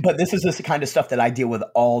injuries. But this is the kind of stuff that I deal with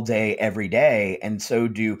all day, every day. And so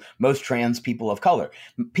do most trans people of color.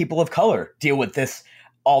 People of color deal with this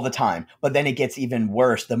all the time. But then it gets even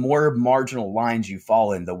worse. The more marginal lines you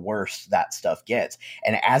fall in, the worse that stuff gets.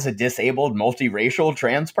 And as a disabled, multiracial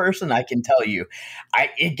trans person, I can tell you,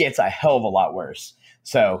 it gets a hell of a lot worse.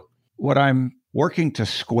 So what I'm working to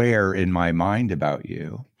square in my mind about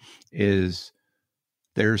you is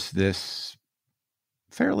there's this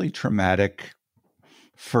fairly traumatic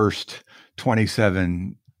first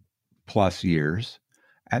 27 plus years.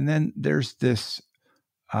 And then there's this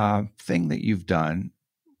thing that you've done,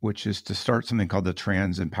 which is to start something called the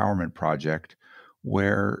Trans Empowerment Project,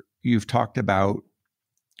 where you've talked about,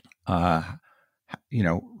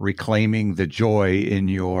 reclaiming the joy in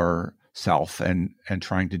yourself and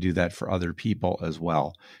trying to do that for other people as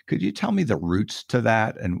well. Could you tell me the roots to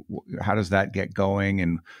that, and how does that get going,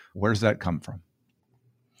 and where does that come from?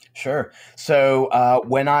 Sure. So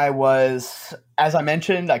when I was, as I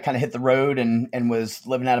mentioned, I kind of hit the road and was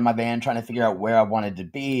living out of my van, trying to figure out where I wanted to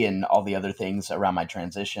be and all the other things around my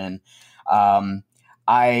transition.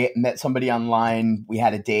 I met somebody online. We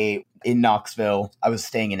had a date in Knoxville. I was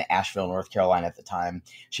staying in Asheville, North Carolina at the time.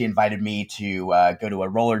 She invited me to go to a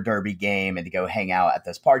roller derby game and to go hang out at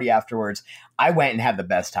this party afterwards. I went and had the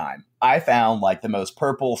best time. I found like the most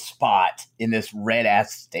purple spot in this red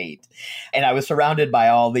ass state. And I was surrounded by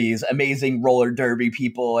all these amazing roller derby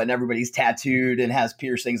people, and everybody's tattooed and has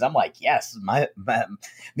piercings. I'm like, yes, my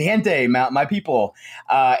gente, my people.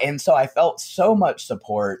 And so I felt so much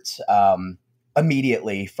support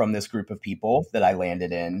immediately from this group of people that I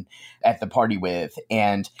landed in at the party with.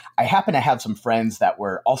 And I happened to have some friends that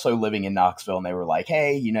were also living in Knoxville, and they were like,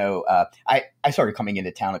 hey, I started coming into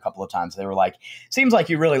town a couple of times. They were like, seems like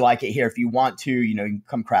you really like it here. If you want to, you can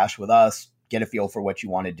come crash with us, get a feel for what you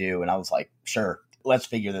want to do. And I was like, sure, let's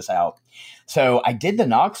figure this out. So I did the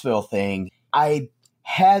Knoxville thing. I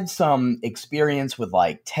had some experience with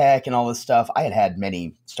like tech and all this stuff. I had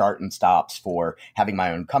many start and stops for having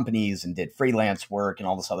my own companies and did freelance work and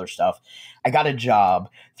all this other stuff. I got a job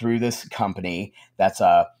through this company that's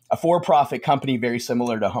a for-profit company, very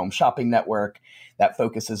similar to Home Shopping Network, that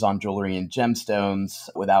focuses on jewelry and gemstones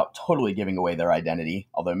without totally giving away their identity,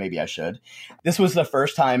 although maybe I should. This was the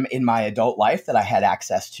first time in my adult life that I had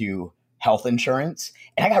access to health insurance.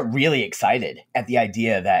 And I got really excited at the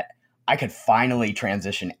idea that I could finally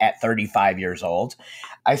transition at 35 years old.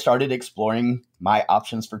 I started exploring my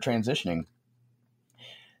options for transitioning.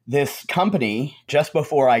 This company, just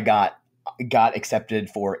before I got accepted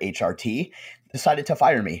for HRT, decided to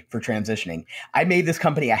fire me for transitioning. I made this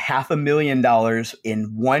company $500,000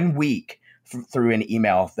 in 1 week through an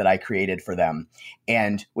email that I created for them.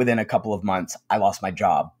 And within a couple of months, I lost my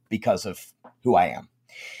job because of who I am.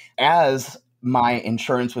 As my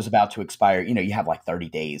insurance was about to expire, you have like 30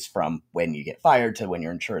 days from when you get fired to when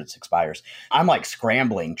your insurance expires. I'm like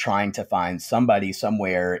scrambling, trying to find somebody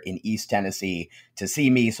somewhere in East Tennessee to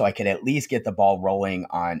see me so I could at least get the ball rolling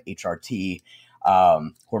on HRT,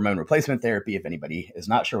 hormone replacement therapy. If anybody is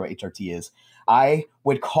not sure what HRT is, I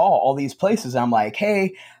would call all these places. And I'm like,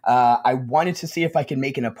 hey, I wanted to see if I could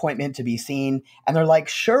make an appointment to be seen. And they're like,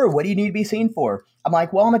 sure, what do you need to be seen for? I'm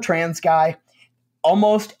like, well, I'm a trans guy.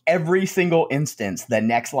 Almost every single instance, the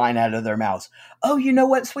next line out of their mouths, oh, you know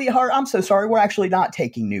what, sweetheart, I'm so sorry. We're actually not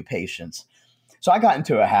taking new patients. So I got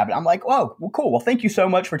into a habit. I'm like, whoa, well, cool. Well, thank you so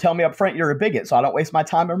much for telling me up front you're a bigot so I don't waste my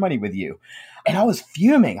time or money with you. And I was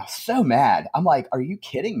fuming. I was so mad. I'm like, are you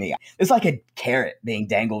kidding me? It's like a carrot being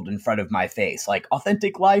dangled in front of my face, like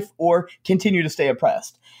authentic life or continue to stay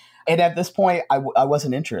oppressed. And at this point, I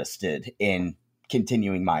wasn't interested in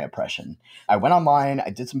continuing my oppression. I went online, I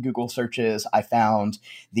did some Google searches, I found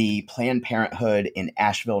the Planned Parenthood in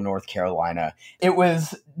Asheville, North Carolina. It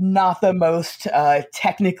was not the most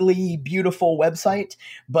technically beautiful website,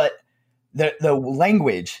 but the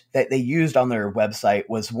language that they used on their website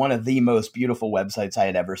was one of the most beautiful websites I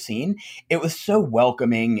had ever seen. It was so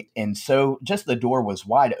welcoming, and so just the door was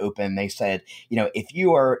wide open. They said, if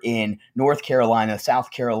you are in North Carolina,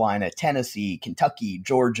 South Carolina, Tennessee, Kentucky,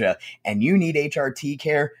 Georgia, and you need HRT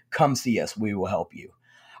care, come see us. We will help you.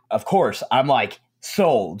 Of course, I'm like,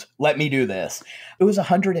 sold. Let me do this. It was a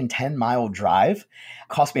 110-mile drive.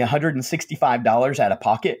 Cost me $165 out of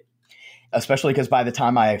pocket. Especially because by the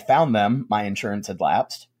time I found them, my insurance had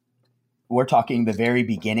lapsed. We're talking the very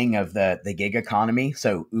beginning of the gig economy.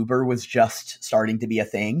 So Uber was just starting to be a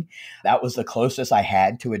thing. That was the closest I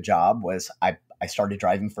had to a job was I started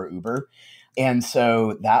driving for Uber. And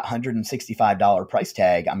so that $165 price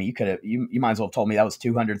tag, I mean, you might as well have told me that was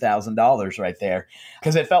 $200,000 right there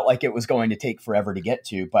because it felt like it was going to take forever to get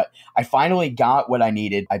to. But I finally got what I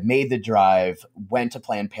needed. I made the drive, went to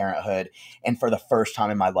Planned Parenthood, and for the first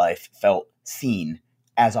time in my life, felt seen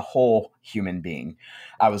as a whole human being.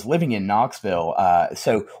 I was living in Knoxville.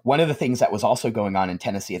 So one of the things that was also going on in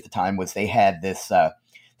Tennessee at the time was they had this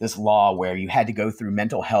law where you had to go through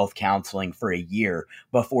mental health counseling for a year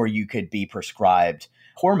before you could be prescribed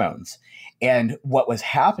hormones. And what was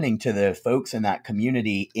happening to the folks in that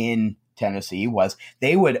community in Tennessee was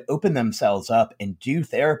they would open themselves up and do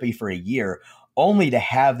therapy for a year only to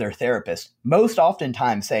have their therapist most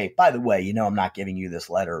oftentimes say, by the way, I'm not giving you this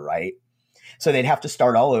letter, right? So they'd have to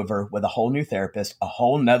start all over with a whole new therapist, a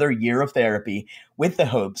whole nother year of therapy with the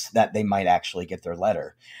hopes that they might actually get their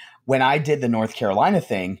letter. When I did the North Carolina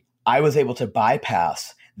thing, I was able to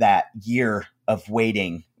bypass that year of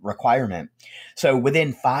waiting requirement. So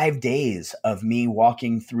within 5 days of me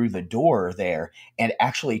walking through the door there and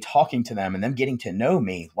actually talking to them and them getting to know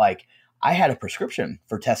me, like I had a prescription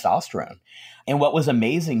for testosterone. And what was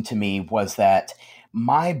amazing to me was that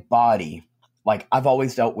my body, like I've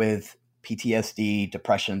always dealt with PTSD,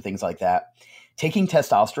 depression, things like that. Taking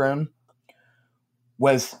testosterone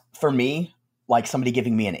was for me like somebody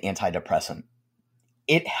giving me an antidepressant.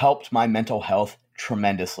 It helped my mental health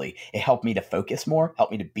tremendously. It helped me to focus more,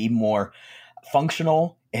 helped me to be more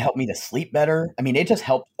functional. It helped me to sleep better. I mean, it just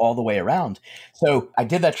helped all the way around. So I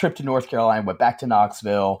did that trip to North Carolina, went back to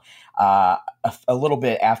Knoxville. A little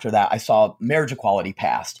bit after that, I saw marriage equality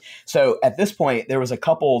passed. So at this point, there was a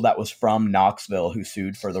couple that was from Knoxville who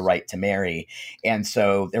sued for the right to marry. And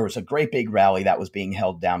so there was a great big rally that was being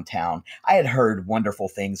held downtown. I had heard wonderful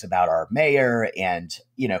things about our mayor and,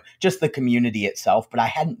 just the community itself, but I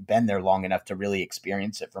hadn't been there long enough to really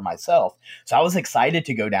experience it for myself. So I was excited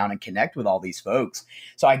to go down and connect with all these folks.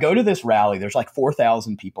 So I go to this rally. There's like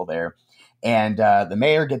 4,000 people there. And the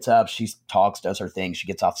mayor gets up, she talks, does her thing. She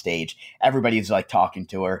gets off stage. Everybody's like talking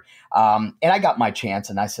to her. And I got my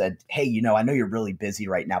chance and I said, hey, I know you're really busy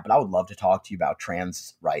right now, but I would love to talk to you about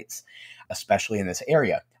trans rights, especially in this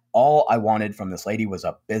area. All I wanted from this lady was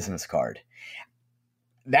a business card.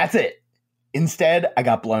 That's it. Instead, I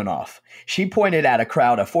got blown off. She pointed at a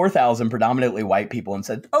crowd of 4,000 predominantly white people and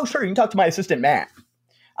said, oh, sure, you can talk to my assistant, Matt.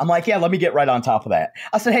 I'm like, yeah, let me get right on top of that.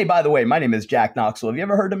 I said, hey, by the way, my name is Jack Knoxville. Have you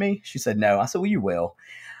ever heard of me? She said, no. I said, well, you will.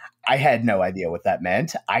 I had no idea what that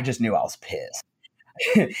meant. I just knew I was pissed.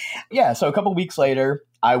 Yeah. So a couple weeks later,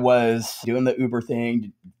 I was doing the Uber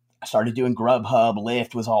thing. I started doing Grubhub,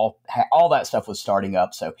 Lyft was all that stuff was starting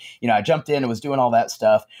up. So, I jumped in and was doing all that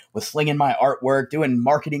stuff, was slinging my artwork, doing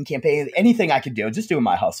marketing campaigns, anything I could do, just doing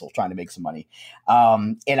my hustle, trying to make some money.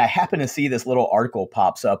 And I happened to see this little article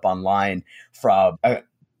pops up online from a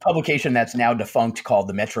publication that's now defunct called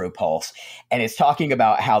the Metro Pulse. And it's talking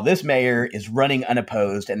about how this mayor is running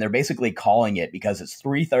unopposed, and they're basically calling it because it's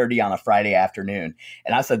 3:30 on a Friday afternoon.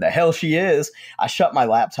 And I said, the hell she is. I shut my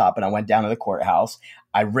laptop and I went down to the courthouse.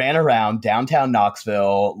 I ran around downtown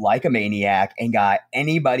Knoxville like a maniac and got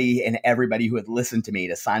anybody and everybody who had listened to me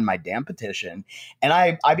to sign my damn petition. And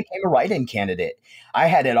I became a write-in candidate. I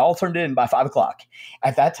had it all turned in by 5 o'clock.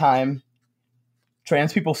 At that time,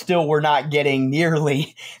 trans people still were not getting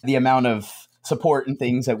nearly the amount of support and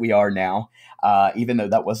things that we are now, even though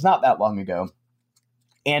that was not that long ago.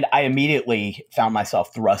 And I immediately found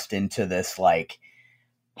myself thrust into this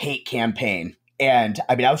hate campaign. And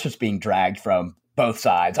I was just being dragged from both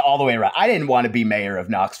sides all the way around. I didn't want to be mayor of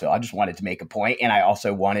Knoxville. I just wanted to make a point. And I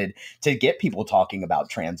also wanted to get people talking about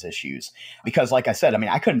trans issues because, like I said,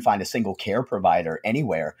 I couldn't find a single care provider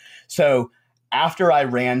anywhere. So after I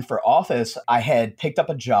ran for office, I had picked up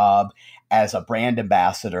a job as a brand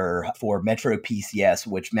ambassador for Metro PCS,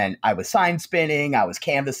 which meant I was sign spinning, I was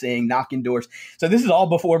canvassing, knocking doors. So this is all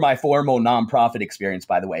before my formal nonprofit experience,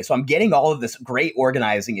 by the way. So I'm getting all of this great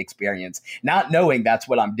organizing experience, not knowing that's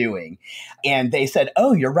what I'm doing. And they said,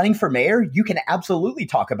 oh, you're running for mayor? You can absolutely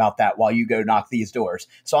talk about that while you go knock these doors.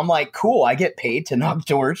 So I'm like, cool, I get paid to knock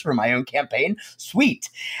doors for my own campaign. Sweet.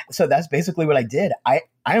 So that's basically what I did.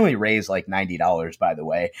 I only raised like $90, by the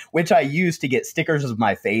way, which I used to get stickers of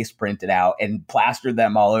my face printed out and plastered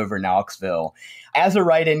them all over Knoxville. As a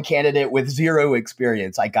write-in candidate with zero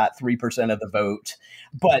experience, I got 3% of the vote.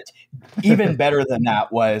 But even better than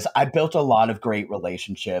that was I built a lot of great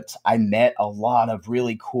relationships. I met a lot of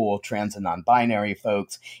really cool trans and non-binary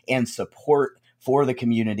folks and support for the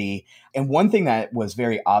community. And one thing that was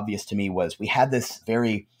very obvious to me was we had this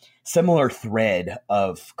very similar thread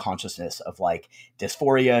of consciousness of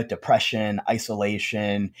dysphoria, depression,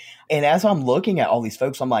 isolation. And as I'm looking at all these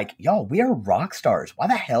folks, I'm like, yo, we are rock stars. Why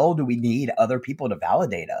the hell do we need other people to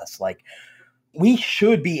validate us? We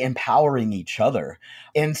should be empowering each other.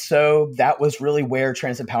 And so that was really where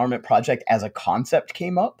Trans Empowerment Project as a concept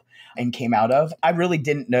came up and came out of. I really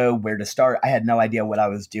didn't know where to start. I had no idea what I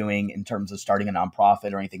was doing in terms of starting a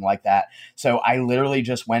nonprofit or anything like that. So I literally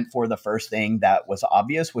just went for the first thing that was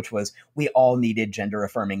obvious, which was we all needed gender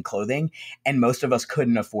affirming clothing. And most of us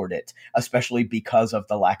couldn't afford it, especially because of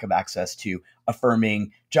the lack of access to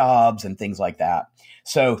affirming jobs and things like that.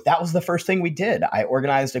 So that was the first thing we did. I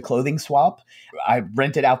organized a clothing swap. I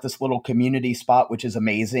rented out this little community spot, which is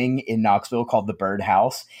amazing in Knoxville called the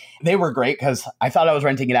Birdhouse. They were great because I thought I was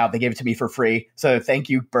renting it out. They gave it to me for free. So thank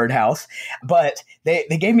you, Birdhouse. But they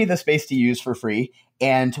gave me the space to use for free.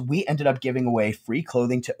 And we ended up giving away free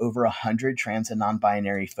clothing to over 100 trans and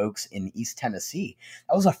non-binary folks in East Tennessee.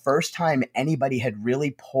 That was the first time anybody had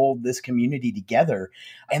really pulled this community together.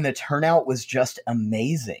 And the turnout was just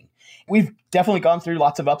amazing. We've definitely gone through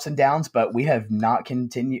lots of ups and downs, but we have not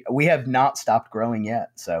stopped growing yet.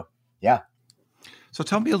 So, yeah. So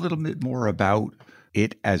tell me a little bit more about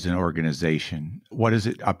it as an organization. What is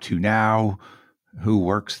it up to now? Who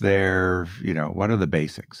works there? What are the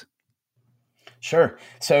basics? Sure.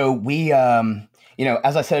 So we,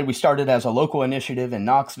 as I said, we started as a local initiative in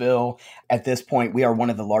Knoxville. At this point, we are one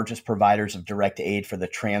of the largest providers of direct aid for the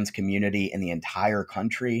trans community in the entire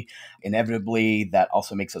country. Inevitably, that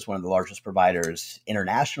also makes us one of the largest providers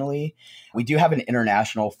internationally. We do have an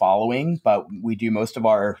international following, but we do most of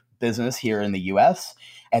our business here in the U.S.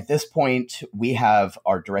 At this point, we have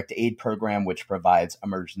our direct aid program, which provides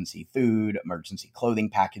emergency food, emergency clothing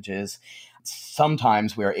packages.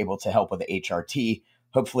 Sometimes we are able to help with the HRT.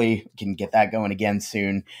 Hopefully we can get that going again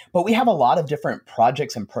soon. But we have a lot of different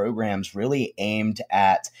projects and programs really aimed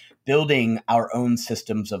at building our own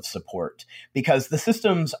systems of support because the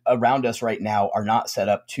systems around us right now are not set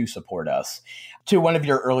up to support us. To one of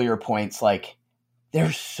your earlier points,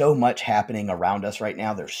 there's so much happening around us right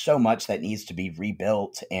now. There's so much that needs to be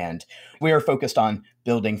rebuilt, and we are focused on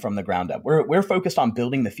building from the ground up. We're focused on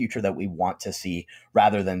building the future that we want to see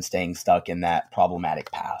rather than staying stuck in that problematic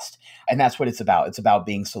past. And that's what it's about. It's about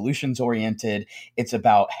being solutions oriented. It's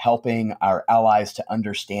about helping our allies to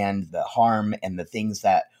understand the harm and the things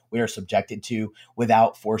that we are subjected to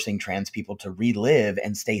without forcing trans people to relive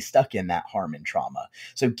and stay stuck in that harm and trauma.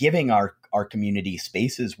 So giving our our community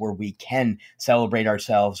spaces where we can celebrate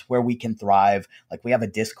ourselves, where we can thrive. Like we have a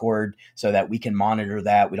Discord so that we can monitor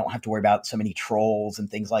that. We don't have to worry about so many trolls and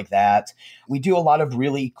things like that. We do a lot of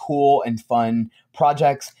really cool and fun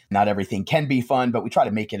projects. Not everything can be fun, but we try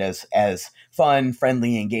to make it as fun,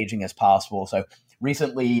 friendly, engaging as possible. So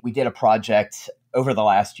recently we did a project over the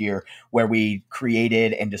last year where we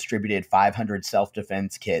created and distributed 500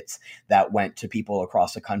 self-defense kits that went to people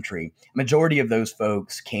across the country. Majority of those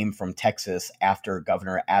folks came from Texas after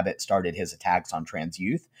Governor Abbott started his attacks on trans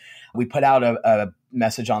youth. We put out a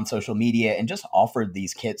message on social media and just offered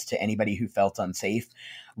these kits to anybody who felt unsafe.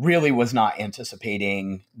 Really was not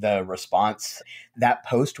anticipating the response. That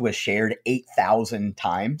post was shared 8,000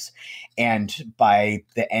 times. And by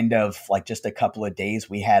the end of like just a couple of days,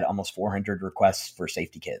 we had almost 400 requests for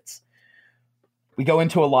safety kits. We go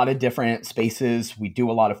into a lot of different spaces. We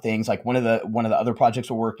do a lot of things. Like one of the other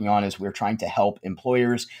projects we're working on is we're trying to help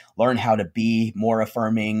employers learn how to be more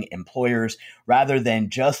affirming employers rather than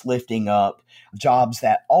just lifting up jobs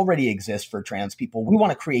that already exist for trans people. We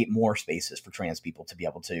want to create more spaces for trans people to be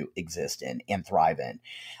able to exist in and thrive in.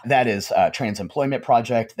 That is a trans employment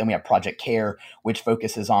project. Then we have Project Care, which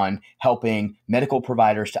focuses on helping medical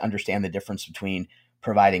providers to understand the difference between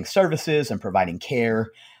providing services and providing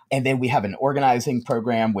care. And then we have an organizing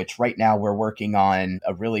program, which right now we're working on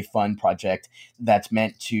a really fun project that's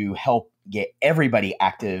meant to help get everybody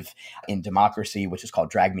active in democracy, which is called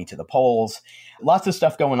Drag Me to the Polls. Lots of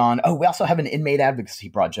stuff going on. Oh, we also have an inmate advocacy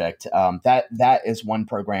project. That is one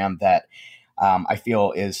program that I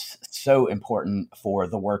feel is so important for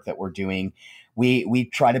the work that we're doing. We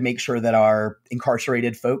try to make sure that our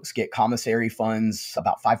incarcerated folks get commissary funds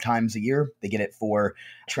about 5 times a year. They get it for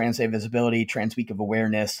Trans Day Visibility, Trans Week of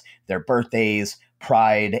Awareness, their birthdays,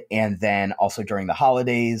 Pride, and then also during the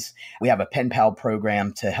holidays. We have a pen pal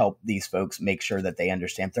program to help these folks make sure that they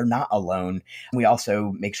understand they're not alone. We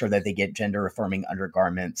also make sure that they get gender affirming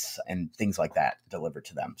undergarments and things like that delivered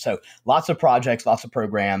to them. So lots of projects, lots of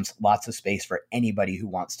programs, lots of space for anybody who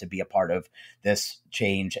wants to be a part of this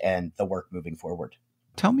change and the work moving forward.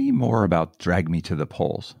 Tell me more about Drag Me to the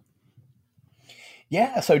Polls.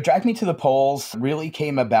 Yeah, so Drag Me to the Polls really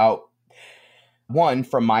came about, one,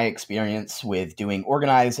 from my experience with doing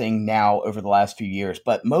organizing now over the last few years,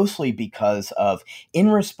 but mostly because of in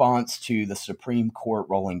response to the Supreme Court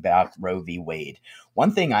rolling back Roe v. Wade.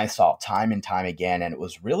 One thing I saw time and time again, and it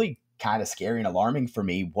was really kind of scary and alarming for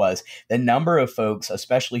me, was the number of folks,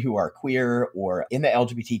 especially who are queer or in the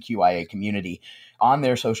LGBTQIA community, on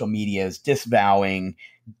their social medias disavowing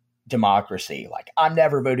democracy. Like, I'm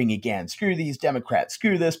never voting again. Screw these Democrats.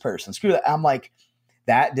 Screw this person. Screw that. I'm like,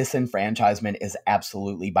 that disenfranchisement is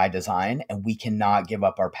absolutely by design, and we cannot give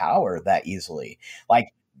up our power that easily.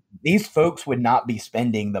 Like, these folks would not be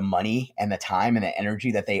spending the money and the time and the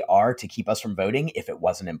energy that they are to keep us from voting if it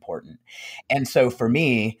wasn't important. And so for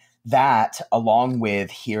me, that, along with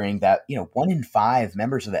hearing that, 1 in 5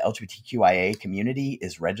 members of the LGBTQIA community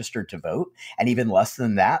is registered to vote, and even less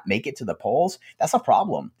than that make it to the polls, that's a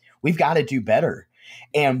problem. We've got to do better.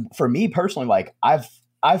 And for me personally, like I've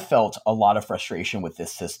felt a lot of frustration with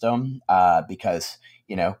this system because,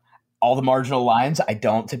 all the marginal lines, I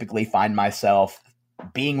don't typically find myself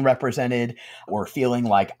being represented or feeling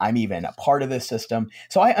like I'm even a part of this system.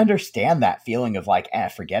 So I understand that feeling of like,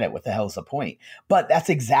 forget it. What the hell is the point? But that's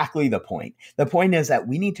exactly the point. The point is that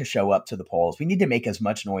we need to show up to the polls. We need to make as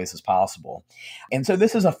much noise as possible. And so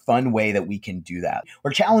this is a fun way that we can do that. We're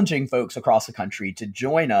challenging folks across the country to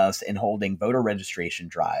join us in holding voter registration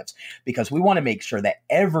drives because we want to make sure that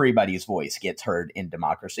everybody's voice gets heard in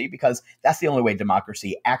democracy, because that's the only way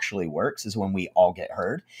democracy actually works, is when we all get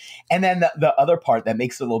heard. And then the other part that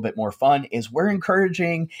makes it a little bit more fun is we're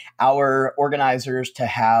encouraging our organizers to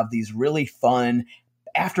have these really fun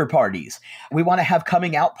after parties. We want to have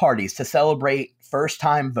coming out parties to celebrate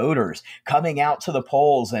first-time voters coming out to the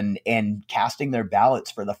polls and casting their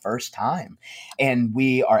ballots for the first time. And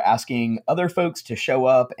we are asking other folks to show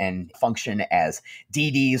up and function as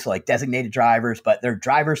DDs, like designated drivers, but they're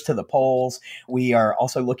drivers to the polls. We are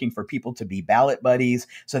also looking for people to be ballot buddies.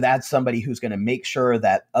 So that's somebody who's going to make sure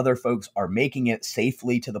that other folks are making it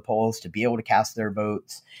safely to the polls to be able to cast their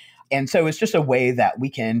votes. And so it's just a way that we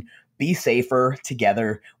can be safer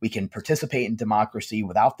together. We can participate in democracy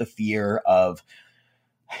without the fear of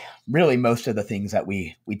really most of the things that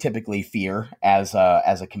we typically fear as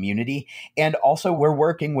a community. And also we're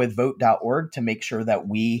working with vote.org to make sure that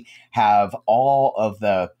we have all of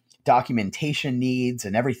the documentation needs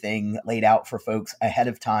and everything laid out for folks ahead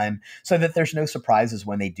of time so that there's no surprises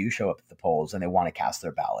when they do show up at the polls and they want to cast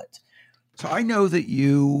their ballot. So I know that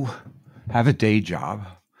you have a day job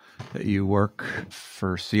that you work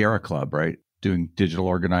for Sierra Club, right? Doing digital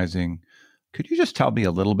organizing. Could you just tell me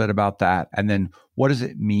a little bit about that? And then what does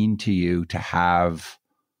it mean to you to have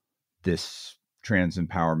this trans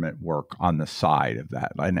empowerment work on the side of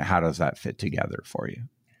that? And how does that fit together for you?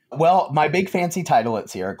 Well, my big fancy title at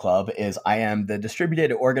Sierra Club is I am the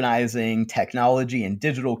Distributed Organizing, Technology, and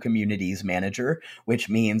Digital Communities Manager, which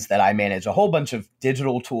means that I manage a whole bunch of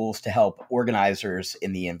digital tools to help organizers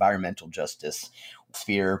in the environmental justice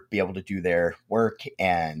sphere be able to do their work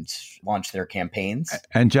and launch their campaigns.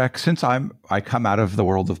 And Jack, since I come out of the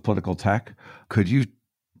world of political tech, could you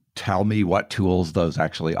tell me what tools those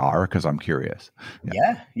actually are? Because I'm curious.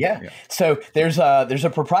 Yeah. So there's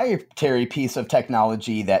a proprietary piece of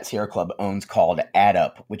technology that Sierra Club owns called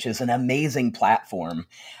AddUp, which is an amazing platform.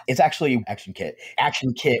 It's actually ActionKit.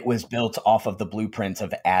 ActionKit was built off of the blueprints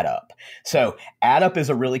of AddUp. So AddUp is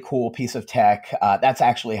a really cool piece of tech. That's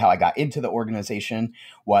actually how I got into the organization.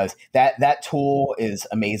 Was that tool is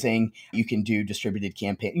amazing. You can do distributed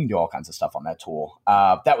campaign. You can do all kinds of stuff on that tool.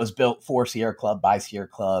 That was built for Sierra Club by Sierra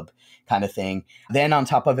Club kind of thing. Then on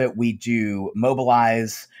top of it, we do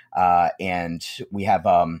Mobilize and we have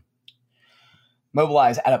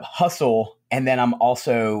Mobilize out of Hustle. And then I'm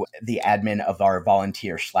also the admin of our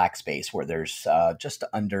volunteer Slack space where there's just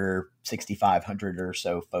under 6,500 or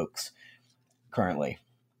so folks currently.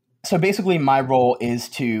 So basically, my role is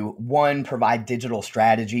to, one, provide digital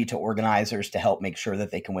strategy to organizers to help make sure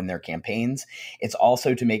that they can win their campaigns. It's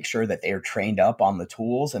also to make sure that they are trained up on the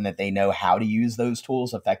tools and that they know how to use those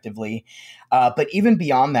tools effectively. But even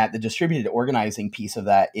beyond that, the distributed organizing piece of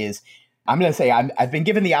that is, I'm going to say I've been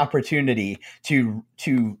given the opportunity to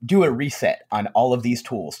do a reset on all of these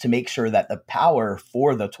tools to make sure that the power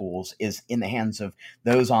for the tools is in the hands of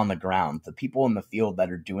those on the ground, the people in the field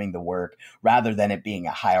that are doing the work, rather than it being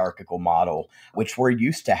a hierarchical model, which we're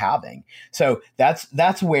used to having. So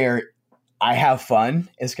that's where I have fun,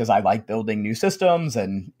 is because I like building new systems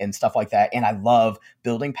and stuff like that. And I love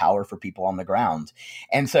building power for people on the ground.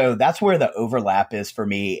 And so that's where the overlap is for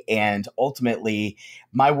me. And ultimately,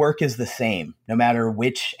 my work is the same. No matter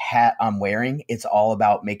which hat I'm wearing, it's all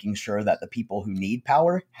about making sure that the people who need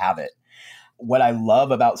power have it. What I love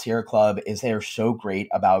about Sierra Club is they're so great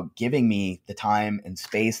about giving me the time and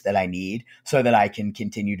space that I need so that I can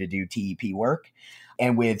continue to do TEP work.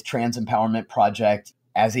 And with Trans Empowerment Project,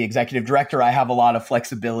 as the executive director, I have a lot of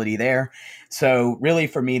flexibility there. So really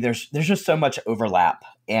for me, there's just so much overlap.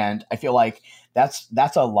 And I feel like that's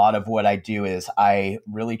a lot of what I do is I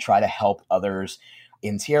really try to help others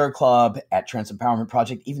in Sierra Club, at Trans Empowerment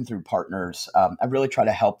Project, even through partners. I really try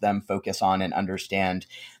to help them focus on and understand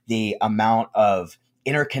the amount of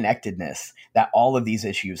interconnectedness that all of these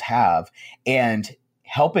issues have and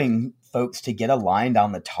helping folks to get aligned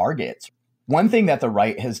on the targets. One thing that the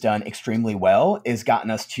right has done extremely well is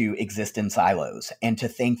gotten us to exist in silos and to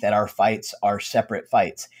think that our fights are separate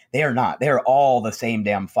fights. They are not. They are all the same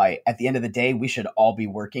damn fight. At the end of the day, we should all be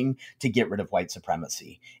working to get rid of white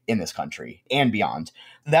supremacy in this country and beyond.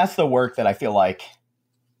 That's the work that I feel like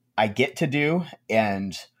I get to do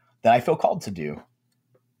and that I feel called to do.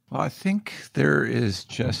 Well, I think there is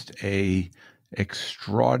just a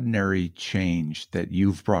extraordinary change that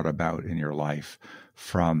you've brought about in your life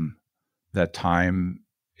from that time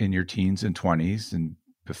in your teens and 20s and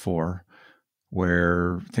before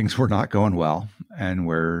where things were not going well and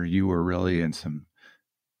where you were really in some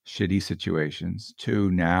shitty situations to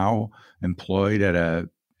now employed at an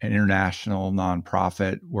international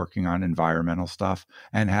nonprofit working on environmental stuff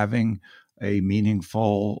and having a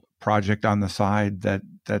meaningful project on the side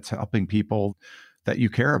that's helping people that you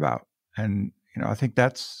care about. And, I think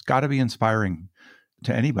that's got to be inspiring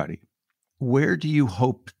to anybody. Where do you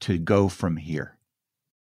hope to go from here?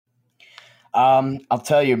 I'll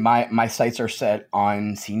tell you, my sights are set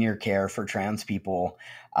on senior care for trans people.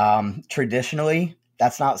 Traditionally,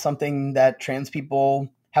 that's not something that trans people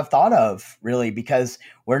have thought of, really, because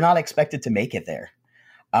we're not expected to make it there.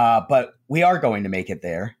 But we are going to make it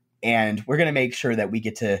there, and we're going to make sure that we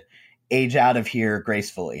get to age out of here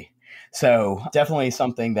gracefully. So definitely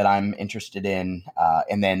something that I'm interested in.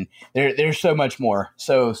 And then there's so much more,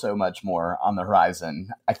 so much more on the horizon.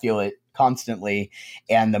 I feel it constantly.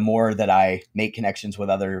 And the more that I make connections with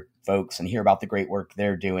other folks and hear about the great work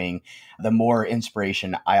they're doing, the more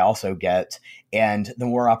inspiration I also get and the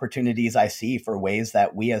more opportunities I see for ways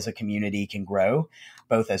that we as a community can grow,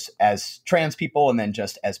 both as trans people and then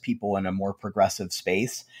just as people in a more progressive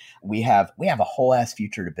space. We have a whole ass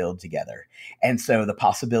future to build together. And so the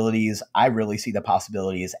possibilities, I really see the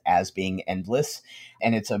possibilities as being endless.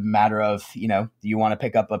 And it's a matter of, do you want to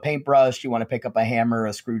pick up a paintbrush? Do you want to pick up a hammer,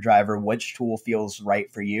 a screwdriver? Which tool feels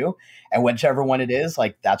right for you? And whichever one it is,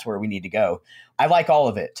 like that's where where we need to go. I like all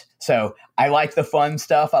of it. So I like the fun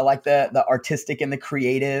stuff. I like the artistic and the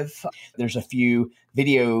creative. There's a few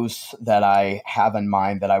videos that I have in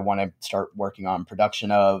mind that I want to start working on production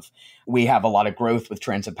of. We have a lot of growth with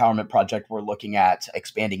Trans Empowerment Project. We're looking at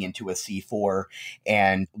expanding into a C4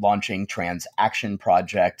 and launching Trans Action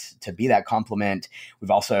Project to be that complement.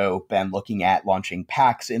 We've also been looking at launching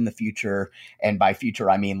PACs in the future. And by future,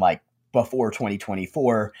 I mean like before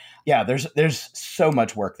 2024. Yeah, there's so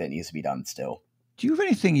much work that needs to be done still. Do you have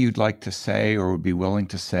anything you'd like to say or would be willing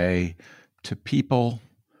to say to people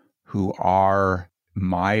who are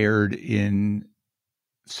mired in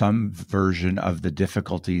some version of the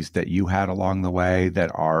difficulties that you had along the way,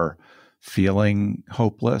 that are feeling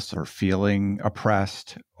hopeless or feeling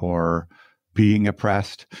oppressed or being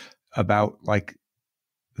oppressed, about like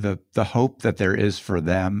the hope that there is for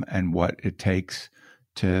them and what it takes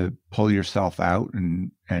to pull yourself out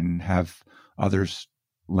and have others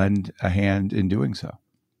lend a hand in doing so?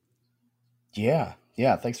 Yeah.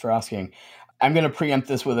 Thanks for asking. I'm going to preempt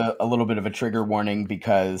this with a little bit of a trigger warning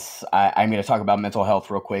because I'm going to talk about mental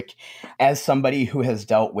health real quick. As somebody who has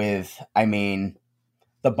dealt with, the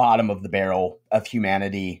bottom of the barrel of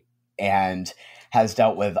humanity and has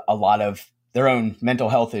dealt with a lot of their own mental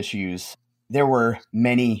health issues, there were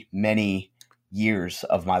many, many years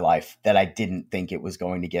of my life that I didn't think it was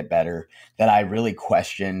going to get better, that I really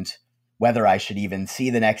questioned whether I should even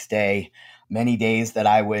see the next day. Many days that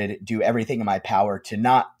I would do everything in my power to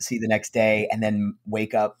not see the next day and then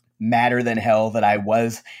wake up madder than hell that I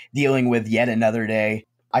was dealing with yet another day.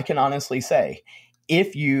 I can honestly say,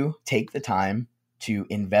 if you take the time to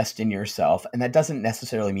invest in yourself, and that doesn't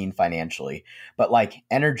necessarily mean financially, but like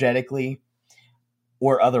energetically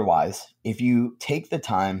or otherwise, if you take the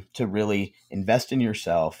time to really invest in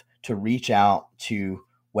yourself, to reach out to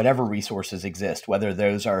whatever resources exist, whether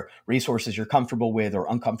those are resources you're comfortable with or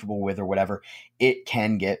uncomfortable with or whatever, it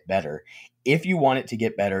can get better. If you want it to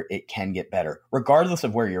get better, it can get better, regardless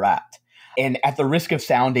of where you're at. And at the risk of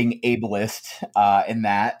sounding ableist in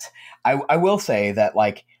that, I will say that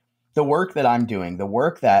like the work that I'm doing, the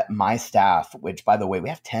work that my staff, which by the way, we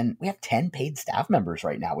have 10 paid staff members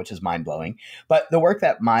right now, which is mind blowing. But the work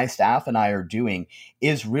that my staff and I are doing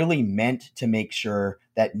is really meant to make sure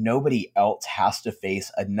that nobody else has to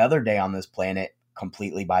face another day on this planet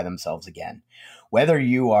completely by themselves again. Whether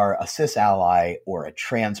you are a cis ally or a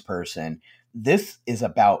trans person, this is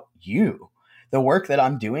about you. The work that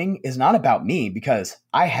I'm doing is not about me because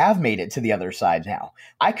I have made it to the other side now.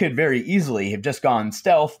 I could very easily have just gone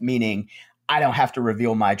stealth, meaning I don't have to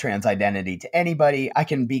reveal my trans identity to anybody. I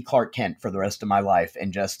can be Clark Kent for the rest of my life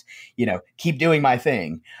and just, keep doing my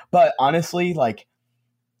thing. But honestly, like,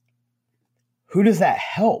 who does that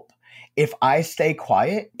help? If I stay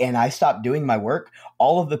quiet and I stop doing my work,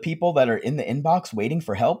 all of the people that are in the inbox waiting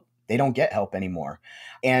for help, they don't get help anymore.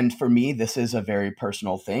 And for me, this is a very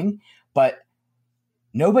personal thing, but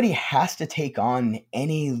nobody has to take on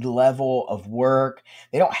any level of work.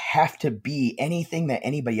 They don't have to be anything that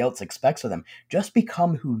anybody else expects of them. Just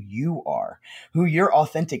become who you are, who your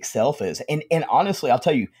authentic self is. And honestly, I'll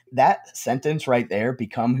tell you, that sentence right there,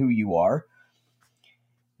 become who you are,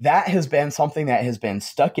 that has been something that has been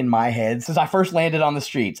stuck in my head since I first landed on the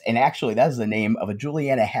streets. And actually, that is the name of a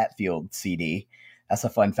Juliana Hatfield CD. That's a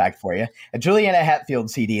fun fact for you. A Juliana Hatfield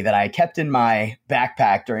CD that I kept in my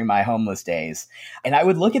backpack during my homeless days. And I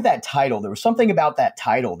would look at that title. There was something about that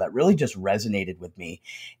title that really just resonated with me.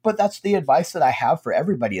 But that's the advice that I have for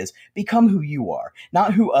everybody is become who you are,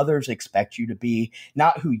 not who others expect you to be,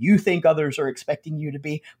 not who you think others are expecting you to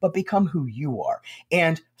be, but become who you are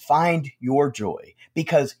and find your joy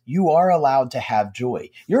because you are allowed to have joy.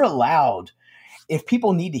 You're allowed, if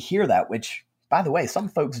people need to hear that, which by the way, some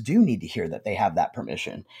folks do need to hear that they have that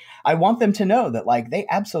permission. I want them to know that like they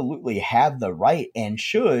absolutely have the right and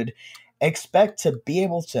should expect to be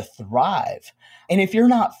able to thrive. And if you're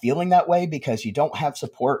not feeling that way because you don't have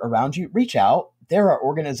support around you, reach out. There are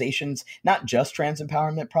organizations, not just Trans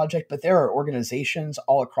Empowerment Project, but there are organizations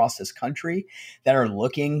all across this country that are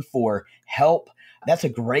looking for help. That's a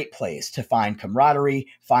great place to find camaraderie,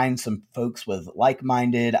 find some folks with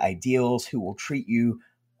like-minded ideals who will treat you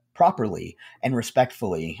properly and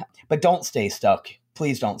respectfully, but don't stay stuck.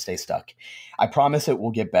 Please don't stay stuck. I promise it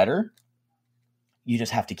will get better. You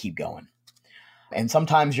just have to keep going. And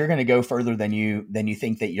sometimes you're going to go further than you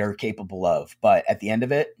think that you're capable of. But at the end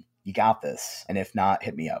of it, you got this. And if not,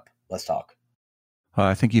 hit me up. Let's talk.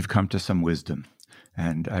 I think you've come to some wisdom,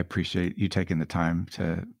 and I appreciate you taking the time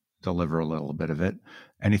to deliver a little bit of it.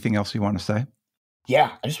 Anything else you want to say?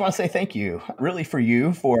 Yeah, I just want to say thank you, really, for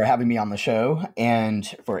you for having me on the show, and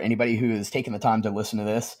for anybody who has taken the time to listen to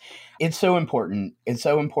this. It's so important. It's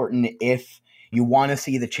so important if you want to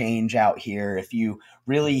see the change out here, if you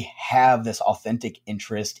really have this authentic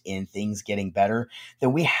interest in things getting better,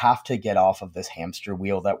 then we have to get off of this hamster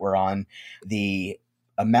wheel that we're on. The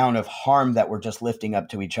amount of harm that we're just lifting up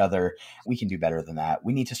to each other, we can do better than that.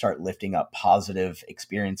 We need to start lifting up positive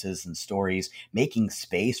experiences and stories, making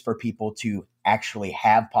space for people to actually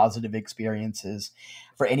have positive experiences.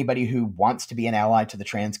 For anybody who wants to be an ally to the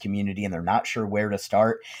trans community and they're not sure where to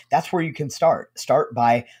start, that's where you can start. Start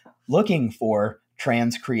by looking for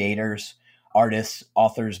trans creators, artists,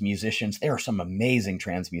 authors, musicians. There are some amazing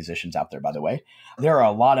trans musicians out there, by the way. There are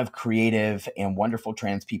a lot of creative and wonderful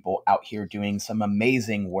trans people out here doing some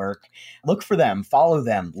amazing work. Look for them, follow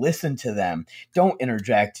them, listen to them. Don't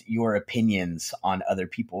interject your opinions on other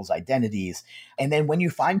people's identities. And then when you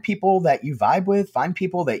find people that you vibe with, find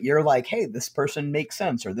people that you're like, hey, this person makes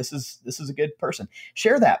sense, or this is a good person.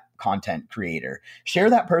 Share that content creator. Share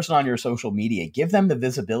that person on your social media. Give them the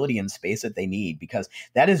visibility and space that they need, because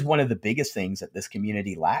that is one of the biggest things that this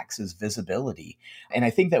community lacks is visibility. And I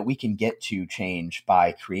think that we can get to change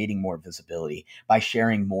by creating more visibility, by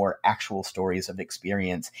sharing more actual stories of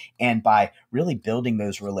experience, and by really building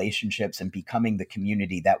those relationships and becoming the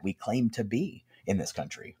community that we claim to be in this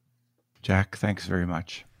country. Jack, thanks very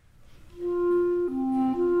much.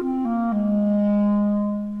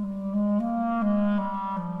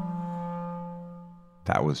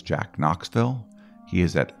 That was Jack Knoxville. He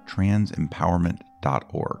is at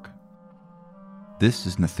transempowerment.org. This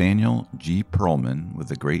is Nathaniel G. Perlman with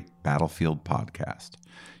the Great Battlefield Podcast.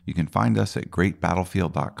 You can find us at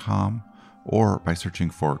greatbattlefield.com or by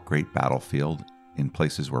searching for Great Battlefield in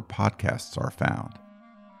places where podcasts are found.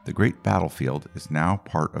 The Great Battlefield is now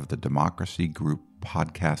part of the Democracy Group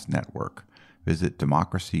Podcast Network. Visit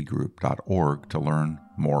democracygroup.org to learn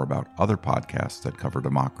more about other podcasts that cover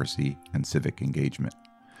democracy and civic engagement.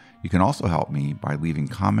 You can also help me by leaving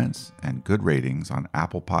comments and good ratings on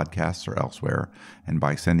Apple Podcasts or elsewhere, and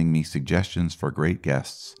by sending me suggestions for great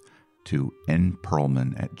guests to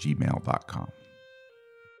nperlman@gmail.com.